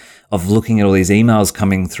of looking at all these emails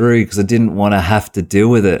coming through, because I didn't want to have to deal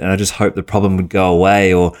with it. And I just hoped the problem would go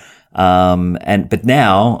away, but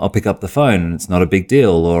now I'll pick up the phone and it's not a big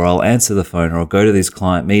deal, or I'll answer the phone, or I'll go to these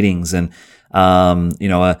client meetings, and,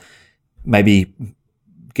 maybe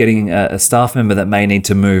getting a staff member that may need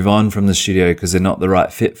to move on from the studio because they're not the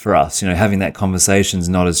right fit for us. Having that conversation is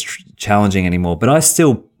not as challenging anymore, but I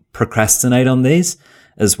still procrastinate on these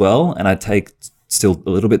as well. And I take still a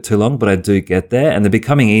little bit too long, but I do get there, and they're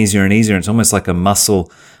becoming easier and easier. It's almost like a muscle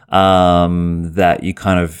that you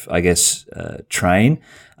kind of, I guess, train.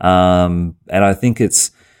 And I think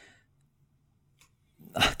it's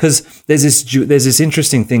because there's this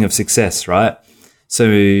interesting thing of success, right? So,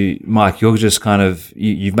 Mike, you're just kind of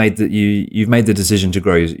you've made the decision to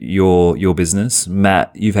grow your business.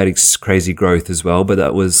 Matt, you've had crazy growth as well, but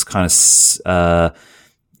that was kind of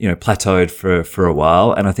plateaued for a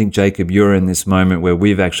while. And I think, Jacob, you're in this moment where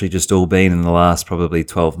we've actually just all been in the last probably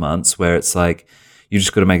 12 months, where it's like you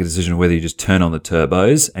just got to make a decision whether you just turn on the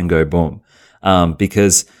turbos and go boom.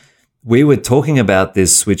 Because we were talking about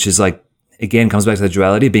this, which is like, again, comes back to the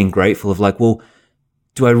duality, being grateful of like, well,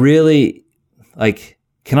 do I really, like,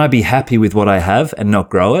 can I be happy with what I have and not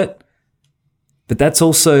grow it? But that's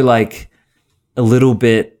also like a little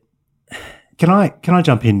bit. Can I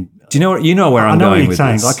jump in? Do you know where I'm going with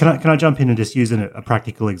this? Like, can I jump in and just use a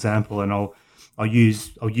practical example, and I'll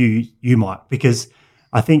use you Mike, because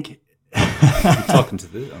I think You're talking to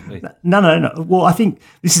this, aren't we? No. Well, I think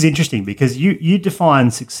this is interesting because you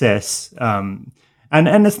define success, and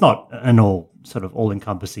it's not an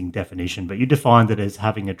all-encompassing definition, but you defined it as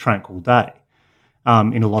having a tranquil day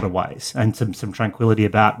in a lot of ways, and some tranquility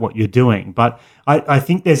about what you're doing. But I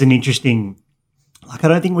think there's an interesting, I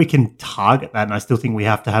don't think we can target that, and I still think we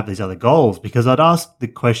have to have these other goals, because I'd ask the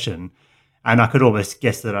question, and I could almost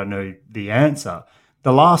guess that I know the answer.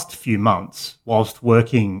 The last few months, whilst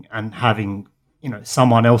working and having,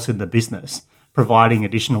 someone else in the business providing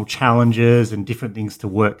additional challenges and different things to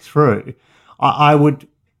work through, have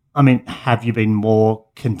you been more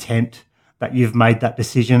content that you've made that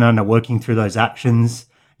decision and are working through those actions,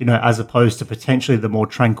 as opposed to potentially the more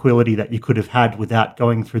tranquility that you could have had without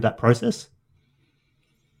going through that process?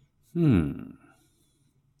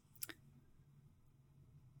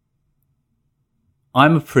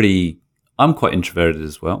 I'm quite introverted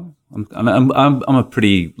as well. I'm a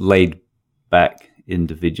pretty laid back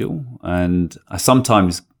individual, and I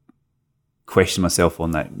sometimes question myself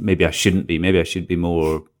on that. Maybe I shouldn't be. Maybe I should be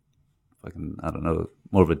more,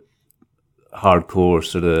 more of a hardcore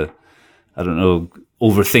sort of,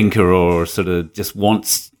 overthinker, or sort of just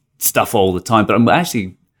wants stuff all the time. But I'm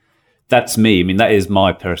actually that's me. I mean, that is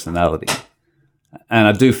my personality. And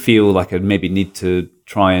I do feel like I maybe need to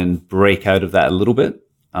try and break out of that a little bit.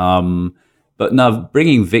 But now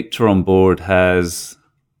bringing Victor on board has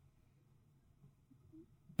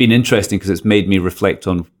been interesting because it's made me reflect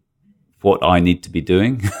on what I need to be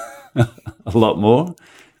doing a lot more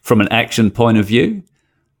from an action point of view.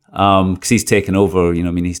 Because he's taken over,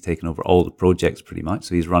 he's taken over all the projects pretty much.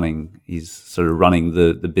 So he's sort of running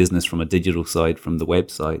the business from a digital side, from the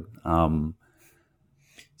website.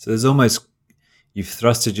 So there's almost, you've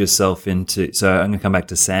thrusted yourself into, so I'm going to come back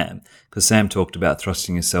to Sam, because Sam talked about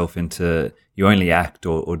thrusting yourself into, you only act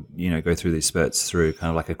or go through these spurts through kind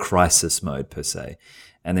of like a crisis mode per se.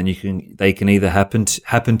 And then they can either happen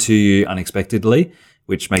to you unexpectedly,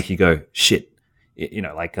 which make you go, shit.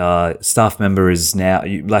 Like a staff member is now,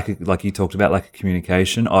 like you talked about, like a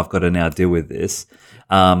communication, I've got to now deal with this.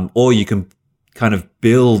 Or you can kind of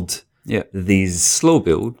build these slow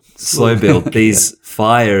build these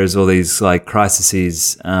fires or these like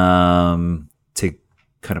crises to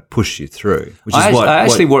kind of push you through. Which is I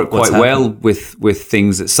actually work quite well with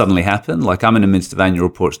things that suddenly happen. Like I'm in the midst of annual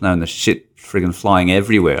reports now, and there's shit friggin' flying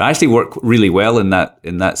everywhere. I actually work really well in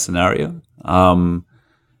that scenario.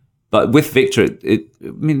 But with Victor,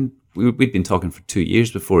 we'd been talking for 2 years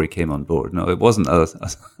before he came on board. No, it wasn't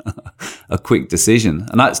a quick decision.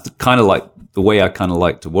 And that's kind of like the way I kind of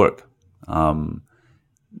like to work.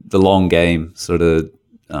 The long game sort of,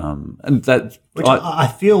 and that... Which I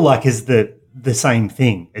feel like is the same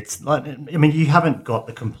thing. It's like, you haven't got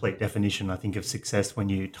the complete definition, I think, of success when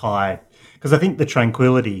you tie... Because I think the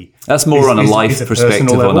tranquility... That's more on a life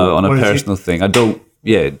perspective, on a What personal thing.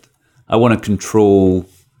 I want to control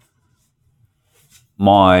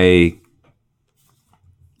my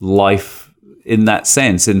life in that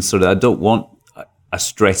sense, and sort of I don't want a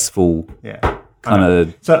stressful kind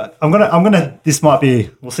of. So I'm gonna. This might be.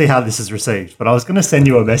 We'll see how this is received. But I was gonna send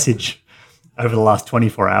you a message over the last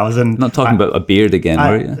 24 hours, and not talking about a beard again,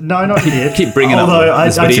 were you? No, not beard. Keep bringing up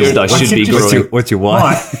this beard. I should be growing. What's your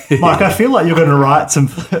why? Mike, I feel like you're going to write some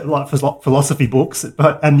like philosophy books,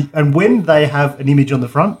 and when they have an image on the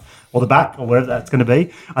front or the back or wherever that's going to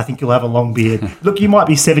be, I think you'll have a long beard. Look, you might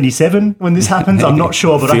be 77 when this happens. I'm not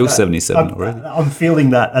sure, but I feel 77 already. I'm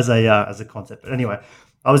feeling that as a concept. But anyway,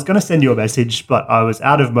 I was going to send you a message, but I was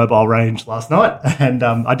out of mobile range last night, and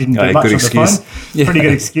I didn't do much on the phone. Pretty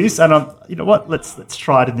good excuse. And you know what? Let's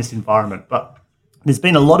try it in this environment. But there's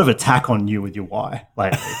been a lot of attack on you with your why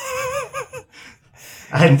lately,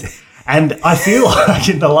 and I feel like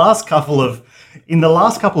in the last couple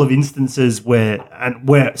of instances where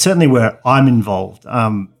certainly where I'm involved,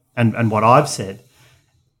 and what I've said,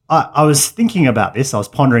 I was thinking about this. I was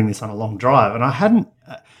pondering this on a long drive, and I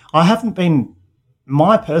haven't been.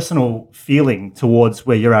 My personal feeling towards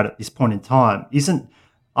where you're at this point in time isn't.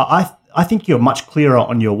 I think you're much clearer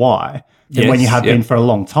on your why than when you have been for a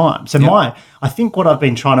long time. So I think what I've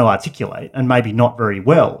been trying to articulate, and maybe not very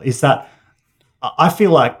well, is that I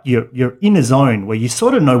feel like you're in a zone where you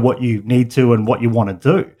sort of know what you need to and what you want to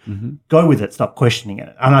do. Mm-hmm. Go with it. Stop questioning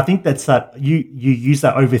it. And I think that's that you use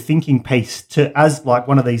that overthinking piece to as like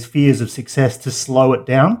one of these fears of success to slow it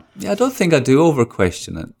down. Yeah, I don't think I do over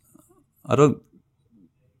question it. I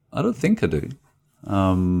don't think I do.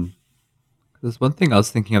 There's one thing I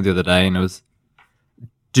was thinking of the other day, and it was,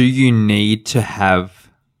 do you need to have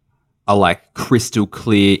a like crystal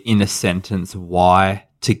clear in a sentence why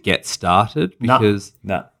to get started? Because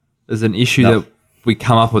there's an issue that we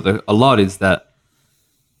come up with a lot, is that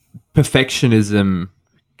perfectionism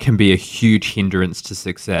can be a huge hindrance to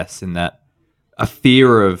success, in that a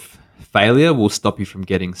fear of failure will stop you from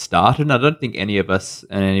getting started. And I don't think any of us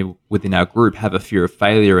and any within our group have a fear of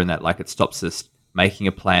failure, in that like it stops us making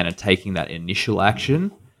a plan and taking that initial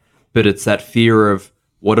action. But it's that fear of,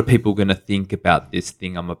 what are people going to think about this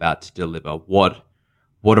thing I'm about to deliver? What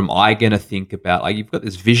am I going to think about? Like, you've got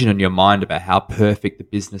this vision in your mind about how perfect the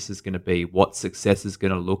business is going to be, what success is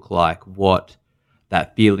going to look like, what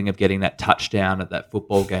that feeling of getting that touchdown at that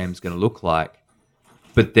football game is going to look like.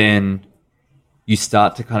 But then you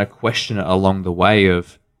start to kind of question it along the way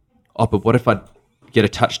of, but what if I get a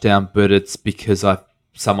touchdown, but it's because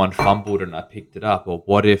someone fumbled and I picked it up? Or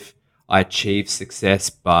what if I achieve success,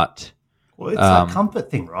 but... Well, it's a comfort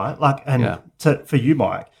thing, right? Like, for you,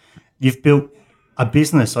 Mike, you've built a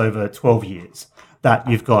business over 12 years that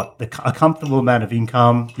you've got a comfortable amount of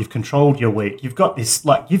income, you've controlled your week, you've got this,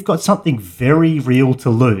 like, you've got something very real to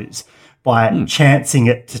lose by chancing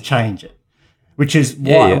it to change it, which is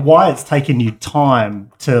why it's taken you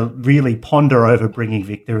time to really ponder over bringing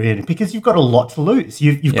Victor in, because you've got a lot to lose.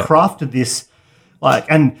 You've crafted this, like,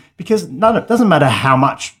 and because it doesn't matter how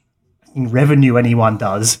much revenue anyone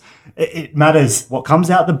does, it matters what comes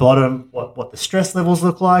out the bottom, what the stress levels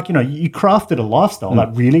look like. You know, you crafted a lifestyle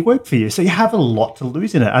that really worked for you. So you have a lot to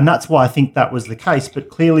lose in it. And that's why I think that was the case. But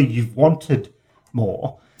clearly you've wanted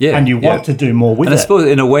more and you want to do more with it. And I suppose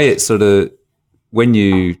in a way it's sort of when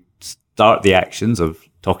you start the actions of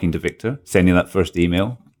talking to Victor, sending that first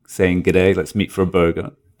email, saying, "G'day, let's meet for a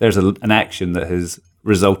burger." There's an action that has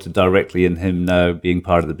resulted directly in him now being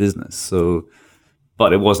part of the business. So,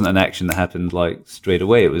 but it wasn't an action that happened like straight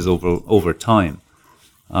away. It was over time.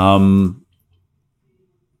 And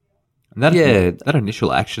that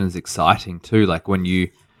initial action is exciting too. Like when you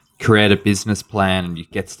create a business plan and you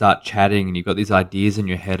start chatting and you've got these ideas in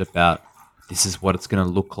your head about this is what it's going to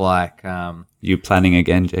look like. You planning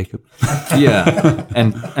again, Jacob? Yeah,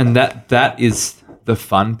 and that is the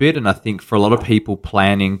fun bit. And I think for a lot of people,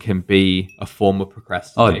 planning can be a form of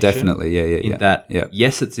procrastination. Oh, definitely.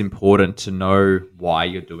 Yes, it's important to know why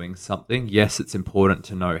you're doing something. Yes, it's important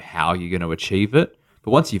to know how you're going to achieve it.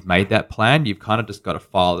 But once you've made that plan, you've kind of just got to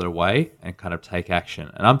file it away and kind of take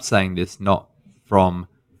action. And I'm saying this not from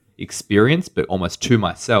experience, but almost to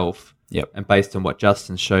myself. Yep. And based on what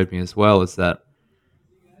Justin showed me as well, is that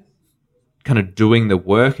kind of doing the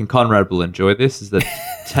work, and Conrad will enjoy this, is that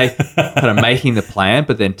kind of making the plan,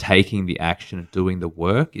 but then taking the action of doing the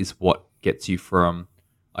work is what gets you from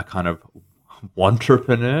a kind of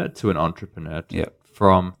wantrepreneur to an entrepreneur. Yep.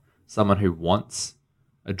 From someone who wants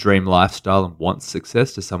a dream lifestyle and wants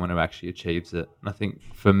success to someone who actually achieves it. And I think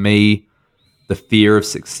for me, the fear of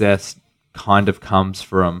success kind of comes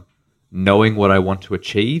from knowing what I want to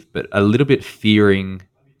achieve, but a little bit fearing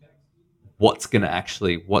what it's going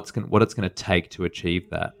to take to achieve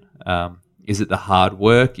that. Is it the hard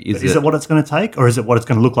work? Is it what it's going to take, or is it what it's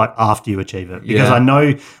going to look like after you achieve it? Because I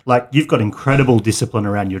know, like, you've got incredible discipline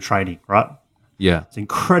around your training, right? Yeah. It's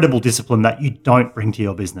incredible discipline that you don't bring to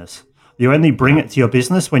your business. You only bring it to your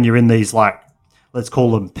business when you're in these, like, let's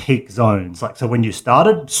call them peak zones. Like, so when you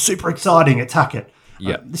started, super exciting, attack it.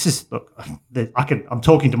 Yeah. I'm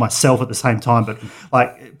talking to myself at the same time, but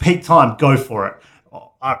like peak time, go for it.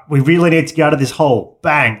 We really need to get out of this hole.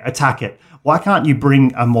 Bang, attack it. Why can't you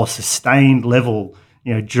bring a more sustained level,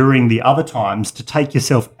 you know, during the other times to take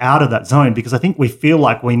yourself out of that zone? Because I think we feel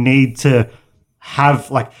like we need to have,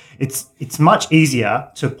 like, it's much easier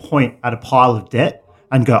to point at a pile of debt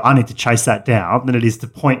and go, I need to chase that down, than it is to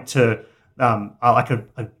point to like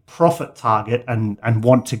a profit target and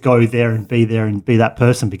want to go there and be that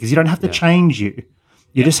person, because you don't have to change you.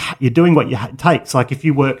 You're doing what it takes. Like if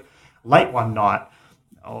you work late one night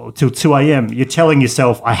till 2 a.m., you're telling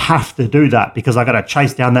yourself, I have to do that because I got to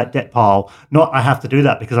chase down that debt pile, not I have to do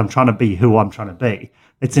that because I'm trying to be who I'm trying to be.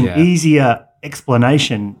 It's an easier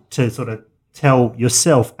explanation to sort of tell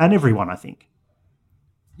yourself and everyone, I think.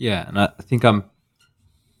 Yeah, and I think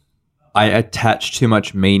I attach too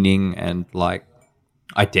much meaning and like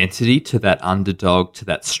identity to that underdog, to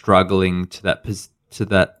that struggling, to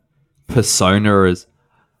that persona as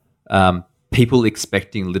people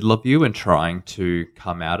expecting little of you and trying to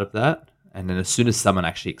come out of that. And then as soon as someone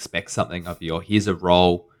actually expects something of you, or here's a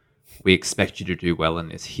role, we expect you to do well in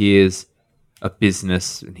this. Here's a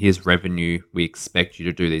business and here's revenue, we expect you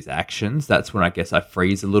to do these actions. That's when I guess I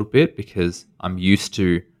freeze a little bit, because I'm used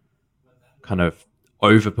to kind of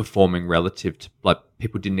overperforming relative to, like,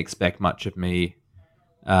 people didn't expect much of me.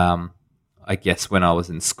 I guess when I was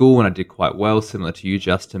in school and I did quite well, similar to you,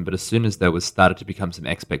 Justin, but as soon as there started to become some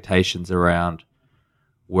expectations around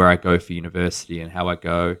where I go for university and how I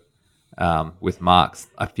go with marks,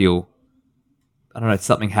 I feel, I don't know,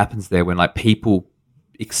 something happens there when like people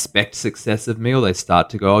expect success of me, or they start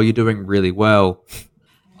to go, oh, you're doing really well.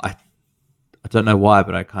 I don't know why,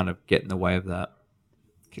 but I kind of get in the way of that.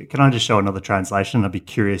 Can I just show another translation? I'd be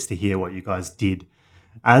curious to hear what you guys did.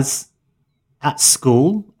 As at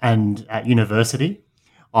school and at university,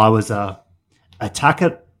 I was attack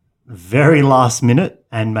it very last minute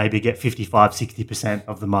and maybe get 55, 60%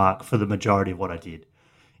 of the mark for the majority of what I did.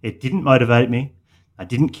 It didn't motivate me. I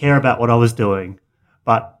didn't care about what I was doing,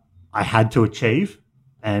 but I had to achieve,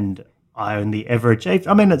 and I only ever achieved.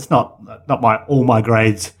 I mean, it's not all my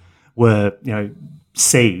grades were, you know,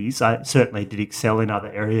 C's. I certainly did excel in other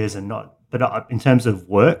areas but in terms of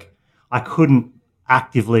work, I couldn't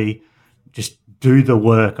actively just do the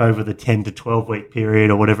work over the 10 to 12 week period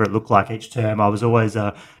or whatever it looked like each term. I was always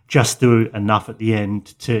just do enough at the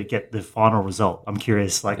end to get the final result. I'm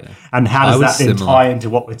curious, and how does that then tie into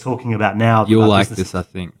what we're talking about now? You'll like this, I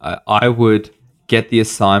think. I would get the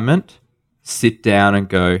assignment, sit down and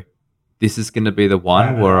go, this is going to be the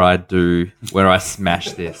one where I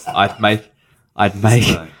smash this. I'd make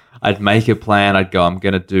I'd make a plan. I'd go, I'm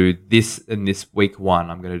going to do this in this week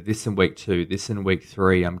 1. I'm going to do this in week 2, this in week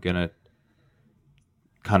 3. I'm going to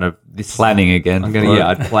kind of this Planning again. I'm going to,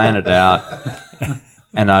 I'd plan it out.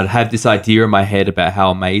 And I'd have this idea in my head about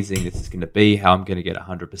how amazing this is going to be, how I'm going to get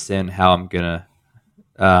 100%, how I'm going to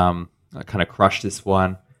kind of crush this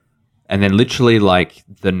one. And then literally like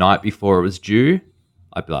the night before it was due,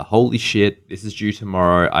 I'd be like, holy shit, this is due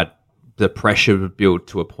tomorrow. The pressure would build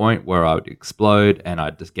to a point where I would explode and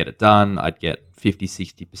I'd just get it done. I'd get 50,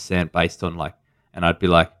 60% based on like, and I'd be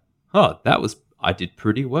like, oh, I did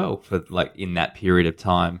pretty well for like in that period of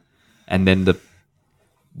time. And then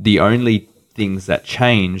the only things that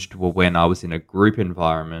changed were when I was in a group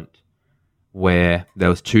environment where there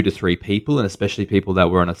was 2 to 3 people, and especially people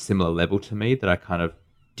that were on a similar level to me that I kind of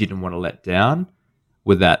didn't want to let down,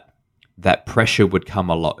 with that pressure would come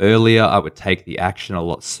a lot earlier. I would take the action a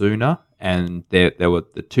lot sooner. And there were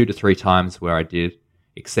the 2 to 3 times where I did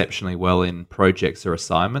exceptionally well in projects or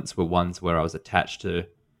assignments were ones where I was attached to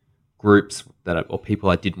groups or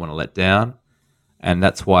people I didn't want to let down. And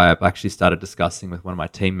that's why I've actually started discussing with one of my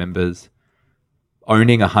team members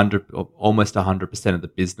owning almost 100% of the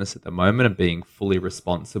business at the moment and being fully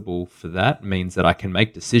responsible for that means that I can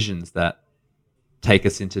make decisions that take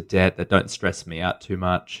us into debt, that don't stress me out too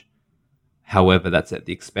much. However, that's at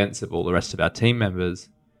the expense of all the rest of our team members,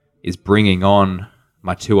 is bringing on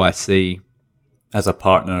my 2IC as a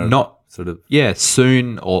partner,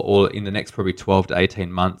 soon or in the next probably 12 to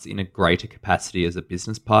 18 months in a greater capacity as a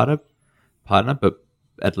business partner, but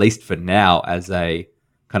at least for now as a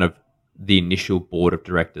kind of the initial board of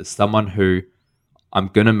directors, someone who I'm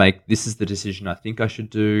going to make, this is the decision I think I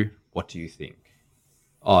should do. What do you think?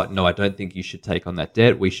 Oh, no, I don't think you should take on that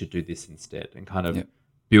debt. We should do this instead. And kind of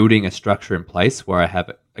building a structure in place where I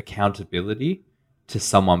have accountability to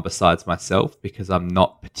someone besides myself, because I'm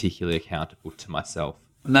not particularly accountable to myself.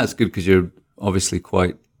 And that's good because you're obviously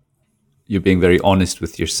you're being very honest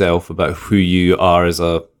with yourself about who you are as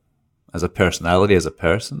a personality, as a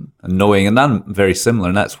person, and knowing, and I'm very similar.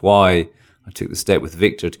 And that's why I took the step with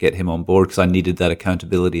Victor to get him on board, because I needed that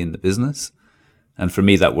accountability in the business. And for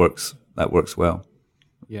me, that works well.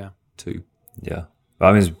 Yeah. Too. Yeah.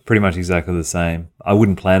 I mean, it's pretty much exactly the same. I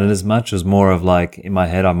wouldn't plan it as much. It was more of like, in my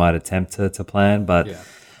head, I might attempt to plan, but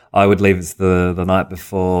I would leave it the night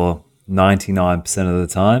before 99% of the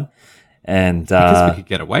time. And because we could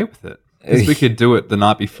get away with it. Because we could do it the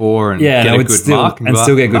night before and get a good mark. And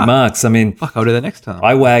still get good marks. I mean, fuck, I'll do that next time.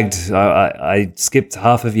 I skipped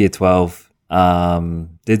half of year 12,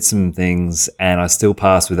 did some things, and I still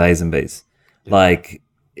passed with A's and B's. Yeah. Like,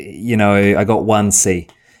 I got 1 C.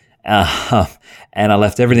 And I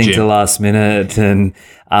left everything to the last minute, and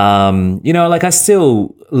I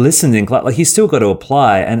still listened in class. Like, you still got to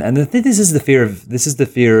apply, and this is the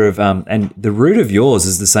fear of, and the root of yours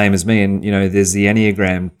is the same as me. And there's the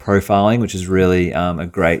Enneagram profiling, which is really a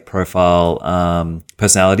great profile,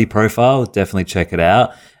 personality profile. Definitely check it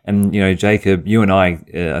out. And Jacob, you and I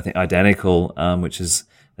think identical, which is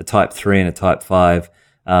a type 3 and a type 5.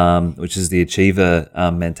 Which is the achiever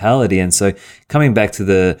mentality. And so coming back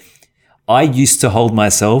to I used to hold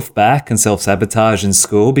myself back and self-sabotage in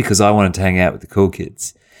school because I wanted to hang out with the cool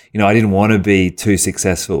kids. I didn't want to be too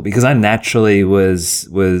successful because I naturally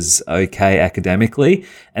was okay academically.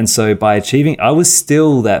 And so by achieving, I was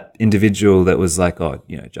still that individual that was like, oh,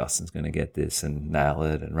 Justin's going to get this and nail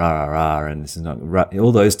it and rah, rah, rah, and this is not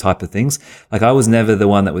all those type of things. Like, I was never the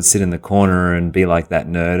one that would sit in the corner and be like that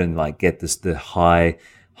nerd and like get the high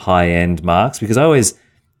end marks, because I always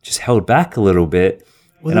just held back a little bit.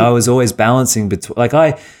 And I was always balancing between, like,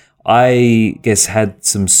 I guess had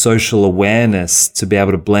some social awareness to be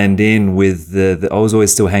able to blend in with I was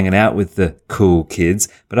always still hanging out with the cool kids,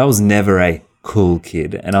 but I was never a cool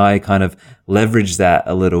kid. And I kind of leveraged that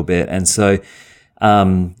a little bit. And so,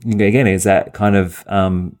 again, it's that kind of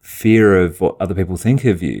fear of what other people think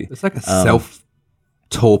of you. It's like a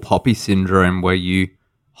self-tall poppy syndrome where you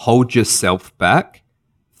hold yourself back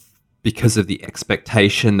because of the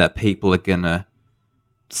expectation that people are going to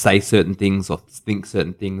say certain things or think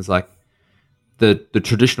certain things. Like the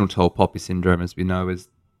traditional tall poppy syndrome, as we know, is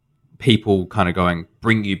people kind of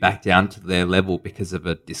bring you back down to their level because of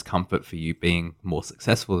a discomfort for you being more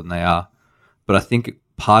successful than they are. But I think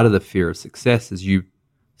part of the fear of success is you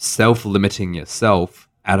self-limiting yourself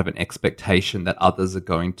out of an expectation that others are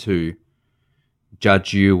going to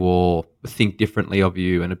judge you or think differently of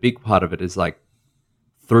you. And a big part of it is like,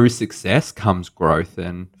 through success comes growth,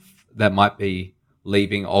 and that might be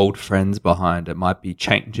leaving old friends behind. It might be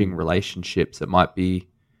changing relationships. It might be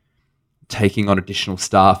taking on additional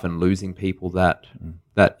staff and losing people that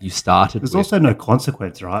you started with. There's also no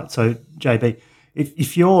consequence, right? So, JB,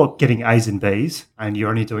 if you're getting A's and B's and you're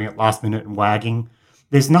only doing it last minute and wagging,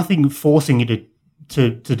 there's nothing forcing you to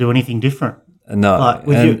do anything different. No, Like,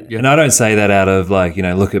 with and I don't say that out of like,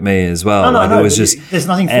 look at me as well. No, like, no, it was just there's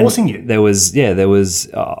nothing and forcing you. There was, and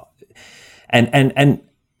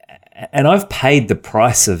I've paid the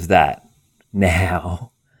price of that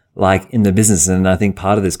now, like in the business. And I think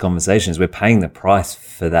part of this conversation is we're paying the price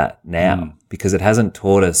for that now because it hasn't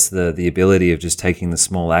taught us the ability of just taking the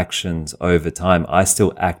small actions over time. I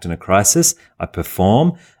still act in a crisis. I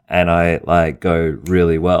perform. And I like go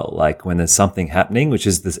really well. Like when there's something happening, which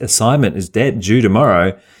is this assignment is due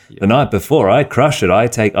tomorrow, the night before I crush it.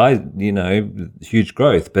 Huge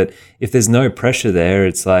growth. But if there's no pressure there,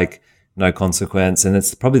 it's like no consequence. And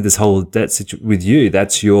it's probably this whole debt situation with you.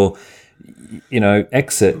 That's your,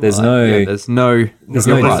 exit. There's no deadline.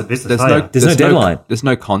 There's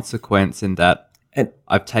no consequence in that. And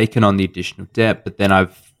I've taken on the additional debt, but then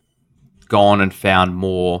I've gone and found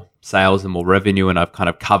more sales and more revenue, and I've kind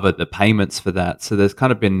of covered the payments for that. So there's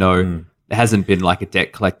kind of been there hasn't been like a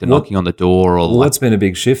debt collector knocking on the door. Or what's been a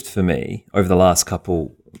big shift for me over the last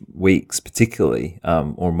couple weeks, particularly,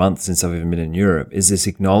 or months since I've even been in Europe, is this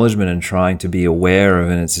acknowledgement and trying to be aware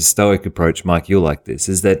of, and it's a stoic approach, Mike, you're like this,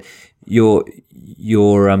 is that your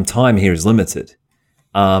time here is limited.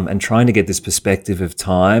 And trying to get this perspective of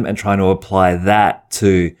time and trying to apply that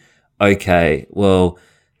to, okay, well,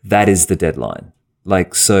 that is the deadline.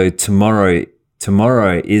 Like, so tomorrow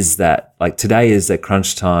is that, like today is that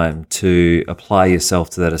crunch time to apply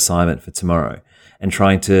yourself to that assignment for tomorrow, and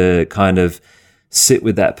trying to kind of sit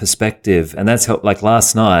with that perspective. And that's helped. Like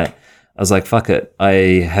last night, I was like, fuck it.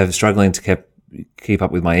 I have struggling to keep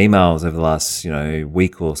up with my emails over the last,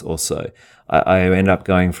 week or so. I ended up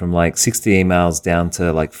going from like 60 emails down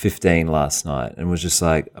to like 15 last night, and was just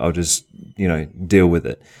like, I'll just, deal with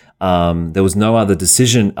it. There was no other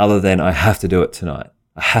decision other than I have to do it tonight.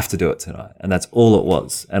 I have to do it tonight. And that's all it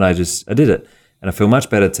was. And I did it. And I feel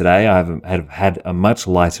much better today. I have had a much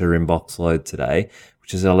lighter inbox load today,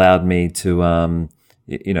 which has allowed me to,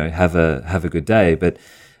 have a good day. But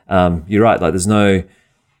you're right. Like there's no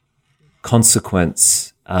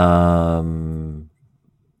consequence for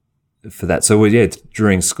that. So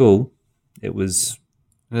during school, it was.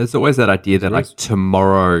 There's always that idea that like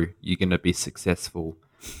tomorrow you're going to be successful.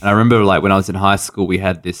 And I remember like when I was in high school, we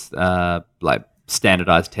had this like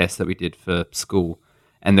standardized test that we did for school.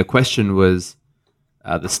 And the question was,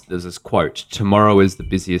 there's this quote, "Tomorrow is the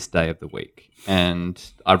busiest day of the week." And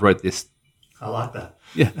I wrote this. I like that.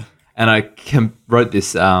 Yeah. And I wrote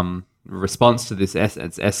this response to this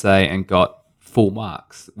essay and got full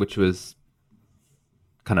marks, which was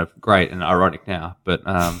kind of great and ironic now. But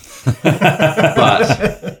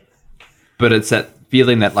but it's that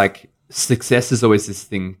feeling that like, success is always this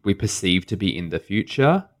thing we perceive to be in the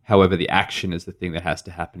future. However, the action is the thing that has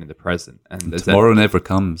to happen in the present. And tomorrow never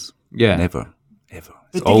comes. Yeah. Never, ever.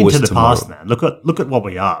 It's always into the past, man. Look at what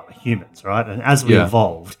we are, humans, right? And as we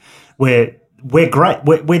evolved, we're great.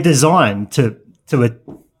 We're designed to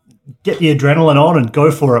get the adrenaline on and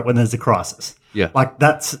go for it when there's a crisis. Yeah.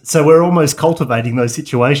 Like so we're almost cultivating those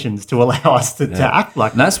situations to allow us to act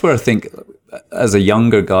like that. And that's where I think, as a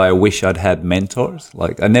younger guy, I wish I'd had mentors.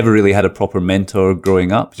 Like I never really had a proper mentor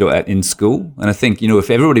growing up in school. And I think, if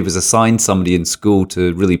everybody was assigned somebody in school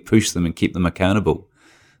to really push them and keep them accountable,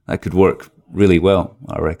 that could work really well,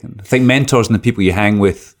 I reckon. I think mentors and the people you hang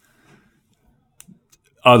with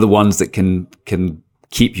are the ones that can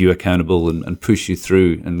keep you accountable and push you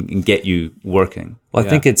through and get you working. Well, I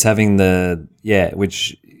think it's having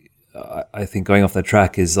which I think going off the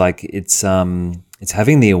track is like it's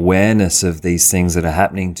having the awareness of these things that are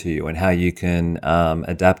happening to you and how you can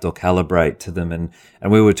adapt or calibrate to them. And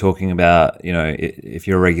we were talking about, if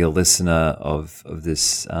you're a regular listener of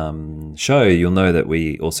this show, you'll know that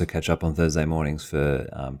we also catch up on Thursday mornings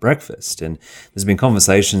for breakfast. And there's been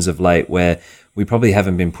conversations of late where we probably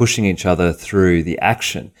haven't been pushing each other through the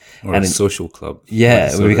action. Or a social club.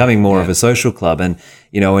 Yeah, we're becoming more of a social club. And,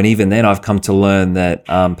 and even then I've come to learn that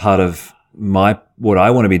part of what I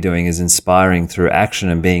want to be doing is inspiring through action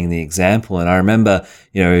and being the example. And I remember,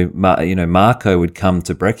 Marco would come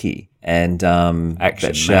to Brekkie and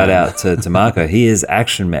shout out to Marco. He is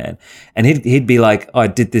Action Man, and he'd be like, "Oh, I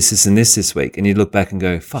did this, and this week," and you'd look back and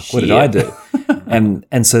go, "Fuck, what did I do?"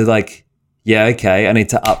 and so like, yeah, okay, I need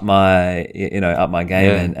to up my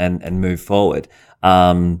game and move forward.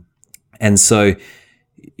 And so,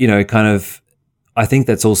 kind of. I think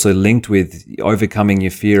that's also linked with overcoming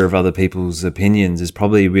your fear of other people's opinions is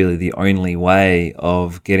probably really the only way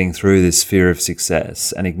of getting through this fear of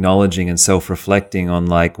success, and acknowledging and self-reflecting on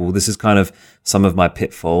like, well, this is kind of some of my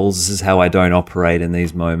pitfalls. This is how I don't operate in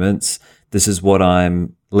these moments. This is what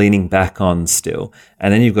I'm leaning back on still.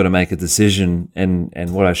 And then you've got to make a decision.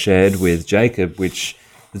 And what I shared with Jacob, which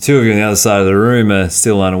the two of you on the other side of the room are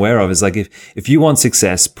still unaware of, is like, if you want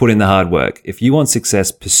success, put in the hard work. If you want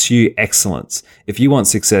success, pursue excellence. If you want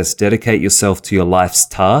success, dedicate yourself to your life's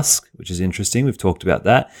task, which is interesting. We've talked about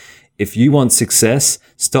that. If you want success,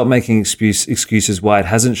 stop making excuses why it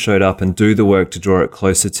hasn't showed up and do the work to draw it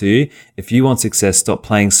closer to you. If you want success, stop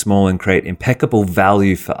playing small and create impeccable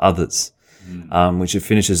value for others, which it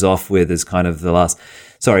finishes off with as kind of the last.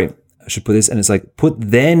 Sorry, I should put this. And it's like, put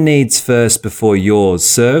their needs first before yours.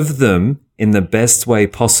 Serve them in the best way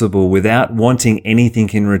possible without wanting anything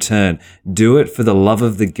in return. Do it for the love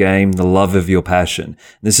of the game, the love of your passion.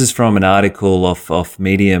 This is from an article off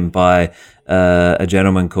Medium by a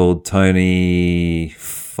gentleman called Tony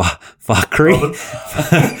Fuckery.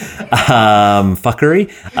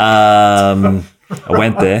 Fuckery. I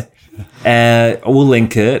went there. We'll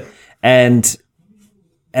link it. And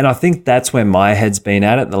I think that's where my head's been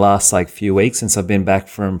at it the last like few weeks since I've been back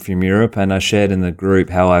from Europe. And I shared in the group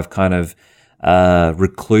how I've kind of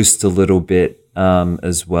reclused a little bit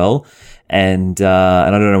as well. And I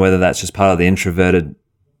don't know whether that's just part of the introverted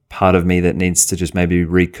part of me that needs to just maybe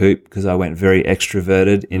recoup, because I went very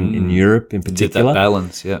extroverted in Europe in particular. Did that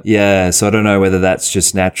balance, yeah. Yeah, so I don't know whether that's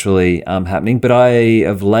just naturally happening. But I,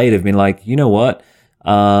 of late, have been like, you know what?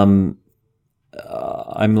 I'm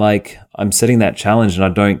setting that challenge and I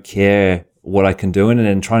don't care what I can do in it,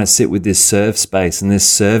 and trying to sit with this serve space. And this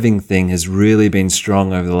serving thing has really been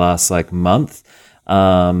strong over the last like month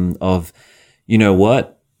of, you know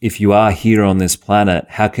what? If you are here on this planet,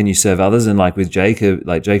 how can you serve others? And like with Jacob,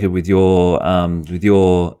 with your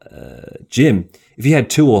gym, if you had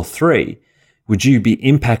 2 or 3, would you be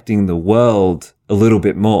impacting the world a little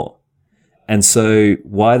bit more? And so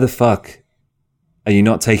why the fuck are you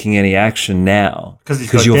not taking any action now? Because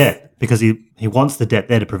he's got debt. Because he wants the debt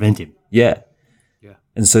there to prevent him. Yeah.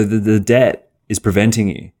 And so the debt is preventing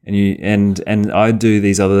you, and I do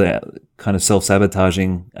these other kind of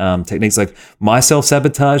self-sabotaging techniques. Like my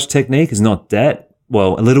self-sabotage technique is not debt.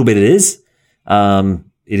 Well, a little bit it is. It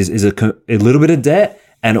is a little bit of debt,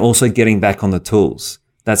 and also getting back on the tools.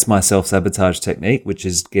 That's my self-sabotage technique, which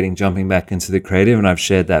is jumping back into the creative, and I've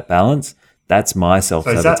shared that balance. That's my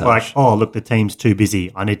self-sabotage. So is that like, oh, look, the team's too busy,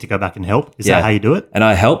 I need to go back and help? Is that how you do it? And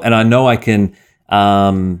I help, and I know I can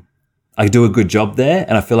I do a good job there,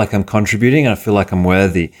 and I feel like I'm contributing, and I feel like I'm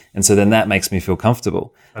worthy. And so then that makes me feel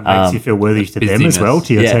comfortable. It makes you feel worthy to them as well,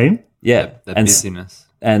 to your team. Yeah. That busyness.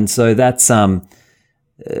 And so that's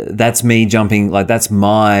me jumping, like that's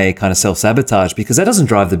my kind of self-sabotage, because that doesn't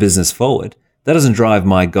drive the business forward. That doesn't drive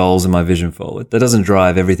my goals and my vision forward. That doesn't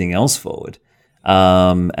drive everything else forward.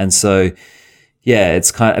 And so, yeah,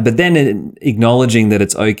 it's kind of, but then acknowledging that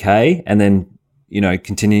it's okay, and then, you know,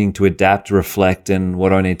 continuing to adapt, reflect, and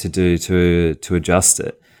what I need to do to adjust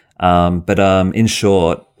it. But in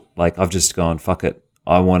short, like I've just gone, fuck it.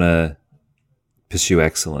 I want to pursue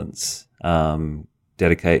excellence,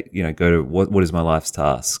 dedicate, you know, go to what is my life's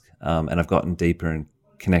task. And I've gotten deeper and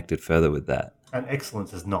connected further with that. And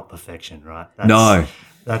excellence is not perfection, right?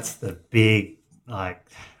 That's the big, like,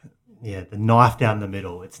 the knife down the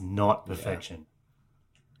middle. It's not perfection.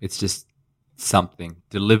 It's just something.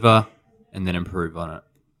 Deliver and then improve on it.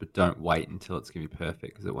 But don't wait until it's going to be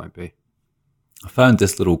perfect, because it won't be. I found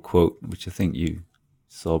this little quote, which I think you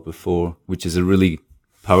saw before, which is a really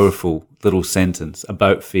powerful little sentence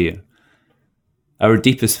about fear. Our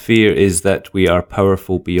deepest fear is that we are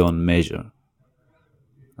powerful beyond measure.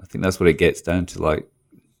 I think that's what it gets down to. Like,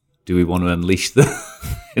 do we want to unleash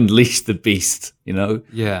the beast? You know?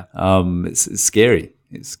 Yeah. It's scary.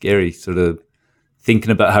 It's scary, sort of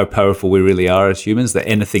thinking about how powerful we really are as humans. That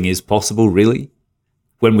anything is possible, really,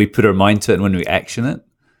 when we put our mind to it and when we action it.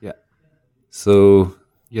 Yeah. So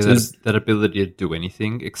yeah, that ability to do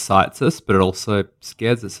anything excites us, but it also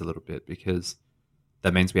scares us a little bit, because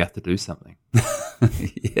that means we have to do something.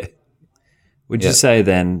 Yeah. Would you say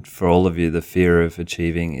then, for all of you, the fear of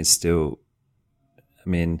achieving is still, I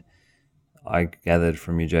mean, I gathered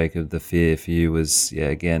from you, Jacob, the fear for you was,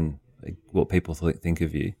 again, like what people think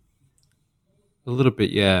of you. A little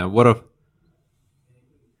bit, yeah.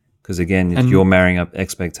 Because again, if you're marrying up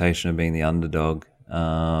expectation of being the underdog.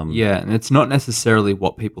 Yeah, and it's not necessarily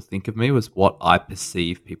what people think of me, it was what I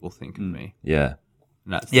perceive people think of me. Yeah.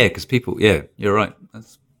 Because people, you're right.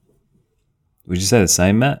 Would you say the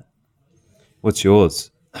same, Matt? What's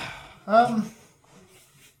yours?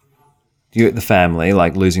 You the family,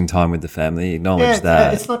 like losing time with the family, acknowledge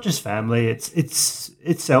that. It's not just family, it's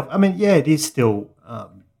itself. I mean, it is still,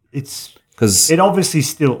 it obviously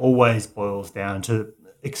still always boils down to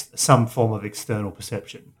some form of external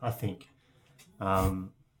perception, I think.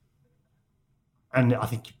 And I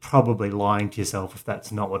think you're probably lying to yourself if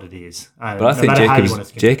that's not what it is. But I think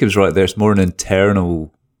Jacob's right there. It's more an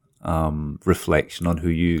internal reflection on who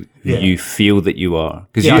you feel that you are.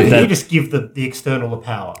 Because you just give the external the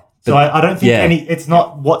power. So I don't think it's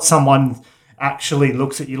not what someone actually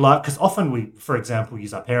looks at you like. Because often we, for example,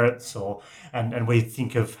 use our parents and we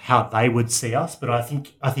think of how they would see us. But I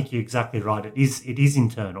think you're exactly right. It is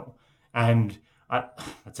internal. And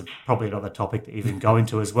that's probably another topic to even go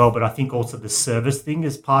into as well. But I think also the service thing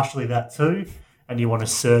is partially that too. And you want to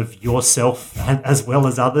serve yourself as well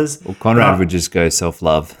as others. Well, Conrad would just go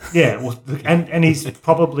self-love. Yeah, well, and he's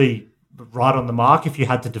probably right on the mark if you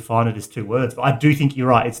had to define it as 2 words. But I do think you're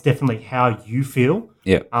right. It's definitely how you feel.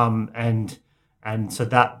 Yeah. And so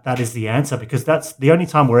that is the answer, because that's the only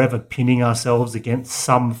time we're ever pinning ourselves against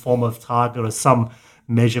some form of target or some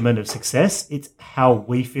measurement of success. It's how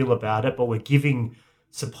we feel about it, but we're giving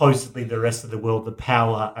supposedly the rest of the world the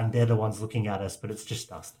power, and they're the ones looking at us, but it's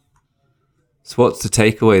just us. So what's the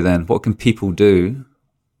takeaway then? What can people do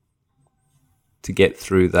to get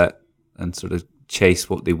through that and sort of chase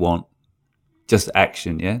what they want? Just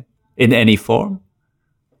action, yeah? In any form?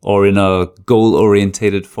 Or in a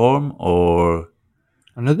goal-orientated form? Or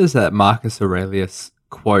I know there's that Marcus Aurelius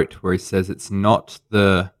quote where he says it's not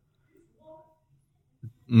the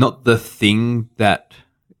thing that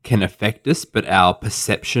can affect us, but our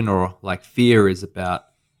perception, or like fear is about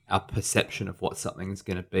our perception of what something's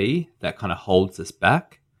going to be that kind of holds us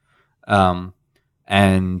back. And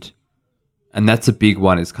that's a big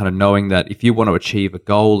one, is kind of knowing that if you want to achieve a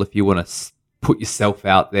goal, if you want to put yourself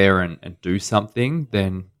out there and do something,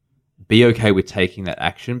 then be okay with taking that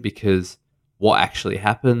action, because what actually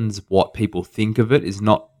happens, what people think of it, is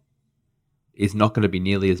not going to be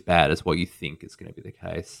nearly as bad as what you think is going to be the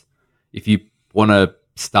case. If you want to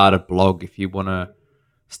start a blog, if you want to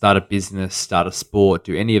start a business, start a sport,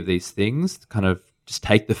 do any of these things, kind of just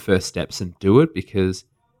take the first steps and do it, because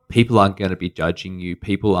people aren't going to be judging you.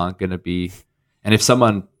 People aren't going to be, and if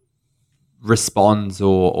someone responds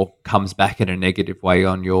or comes back in a negative way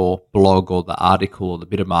on your blog or the article or the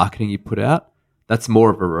bit of marketing you put out, that's more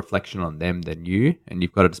of a reflection on them than you. And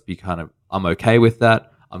you've got to just be kind of, I'm okay with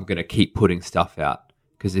that. I'm going to keep putting stuff out.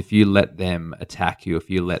 Because if you let them attack you, if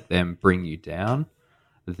you let them bring you down,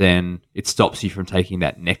 then it stops you from taking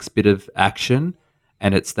that next bit of action.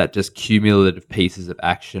 And it's that just cumulative pieces of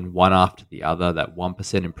action, one after the other, that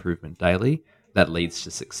 1% improvement daily, that leads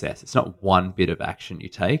to success. It's not one bit of action you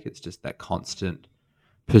take. It's just that constant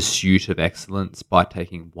pursuit of excellence by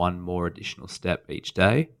taking one more additional step each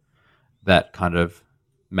day that kind of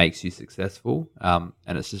makes you successful. And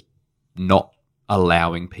it's just not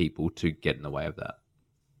allowing people to get in the way of that.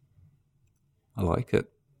 I like it.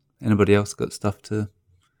 Anybody else got stuff to?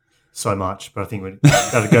 So much, but I think we've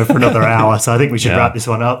got to go for another hour. So I think we should wrap this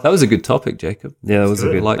one up. That was a good topic, Jacob. Yeah, that was a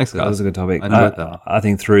good. Thanks, that was a good topic. I enjoyed that. I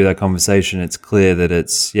think through that conversation, it's clear that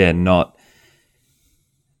it's not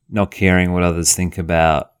caring what others think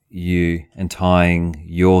about you and tying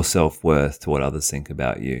your self-worth to what others think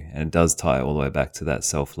about you. And it does tie all the way back to that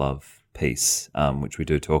self-love piece, which we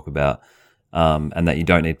do talk about, and that you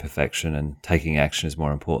don't need perfection, and taking action is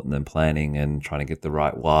more important than planning and trying to get the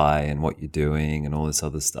right why and what you're doing and all this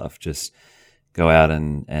other stuff. Just go out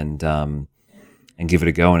and give it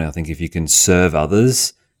a go. And I think if you can serve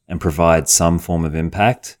others and provide some form of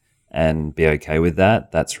impact and be okay with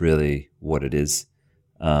that, that's really what it is.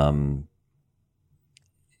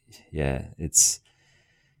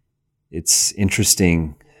 It's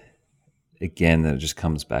interesting, again, that it just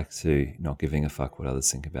comes back to not giving a fuck what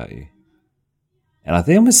others think about you. And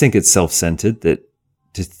I almost think it's self-centered, that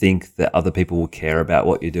to think that other people will care about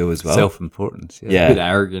what you do as well. Self-importance. Yeah. It's a bit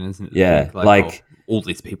arrogant, isn't it? Yeah. Like all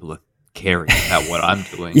these people are caring about what I'm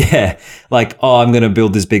doing. Yeah. Like, I'm going to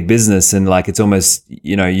build this big business. And like, it's almost,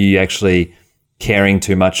 you actually caring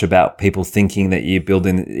too much about people thinking that you're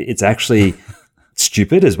building. It's actually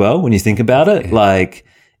stupid as well when you think about it. Yeah. Like,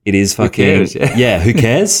 it is fucking, who cares? Who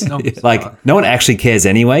cares? No one actually cares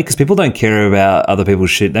anyway, because people don't care about other people's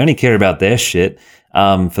shit. They only care about their shit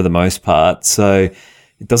for the most part. So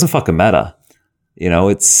it doesn't fucking matter.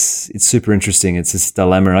 It's super interesting. It's this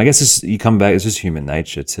dilemma. And I guess you come back, it's just human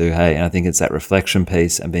nature too, hey? And I think it's that reflection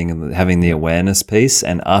piece and having the awareness piece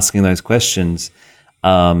and asking those questions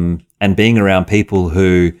and being around people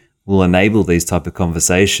who will enable these type of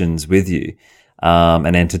conversations with you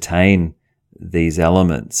and entertain these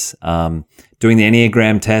elements. Doing the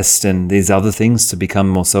Enneagram test and these other things to become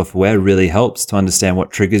more self-aware really helps to understand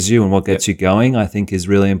what triggers you and what gets you going, I think is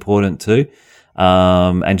really important too.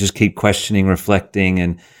 And just keep questioning, reflecting,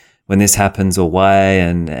 and when this happens or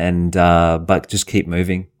why, but just keep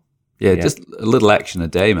moving. Yeah, just a little action a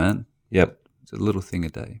day, man. Yep. It's a little thing a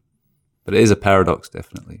day. But it is a paradox,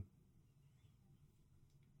 definitely.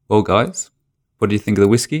 Well, guys, what do you think of the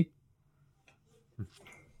whiskey?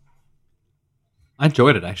 I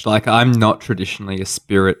enjoyed it, actually. Like, I'm not traditionally a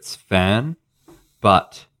spirits fan,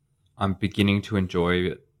 but I'm beginning to enjoy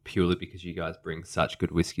it purely because you guys bring such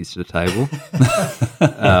good whiskeys to the table.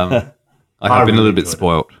 I've been a little bit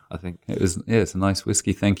spoilt, I think. It's a nice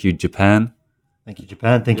whiskey. Thank you, Japan. Thank you,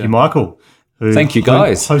 Japan. Thank you, Michael. Who Thank you,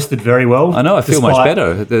 guys. Hosted very well. I know, I feel much despite-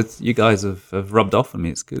 better. You guys have rubbed off on me.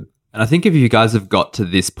 It's good. And I think if you guys have got to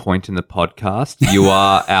this point in the podcast, you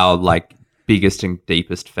are our like biggest and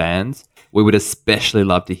deepest fans. We would especially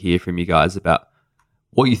love to hear from you guys about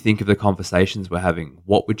what you think of the conversations we're having.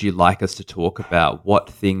 What would you like us to talk about?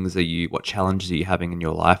 What challenges are you having in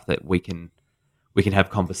your life that we can have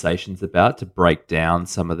conversations about to break down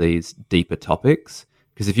some of these deeper topics?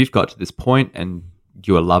 Because if you've got to this point and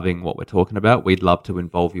you are loving what we're talking about, we'd love to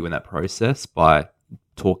involve you in that process by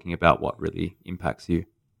talking about what really impacts you.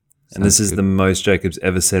 And this is the most Jacob's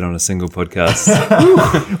ever said on a single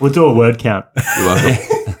podcast. We'll do a word count. You're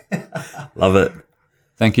welcome. Love it.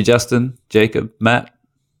 Thank you, Justin, Jacob, Matt,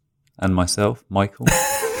 and myself, Michael.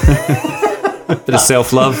 Bit of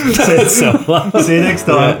self-love. See you next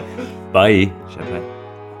time. Bye. Champagne.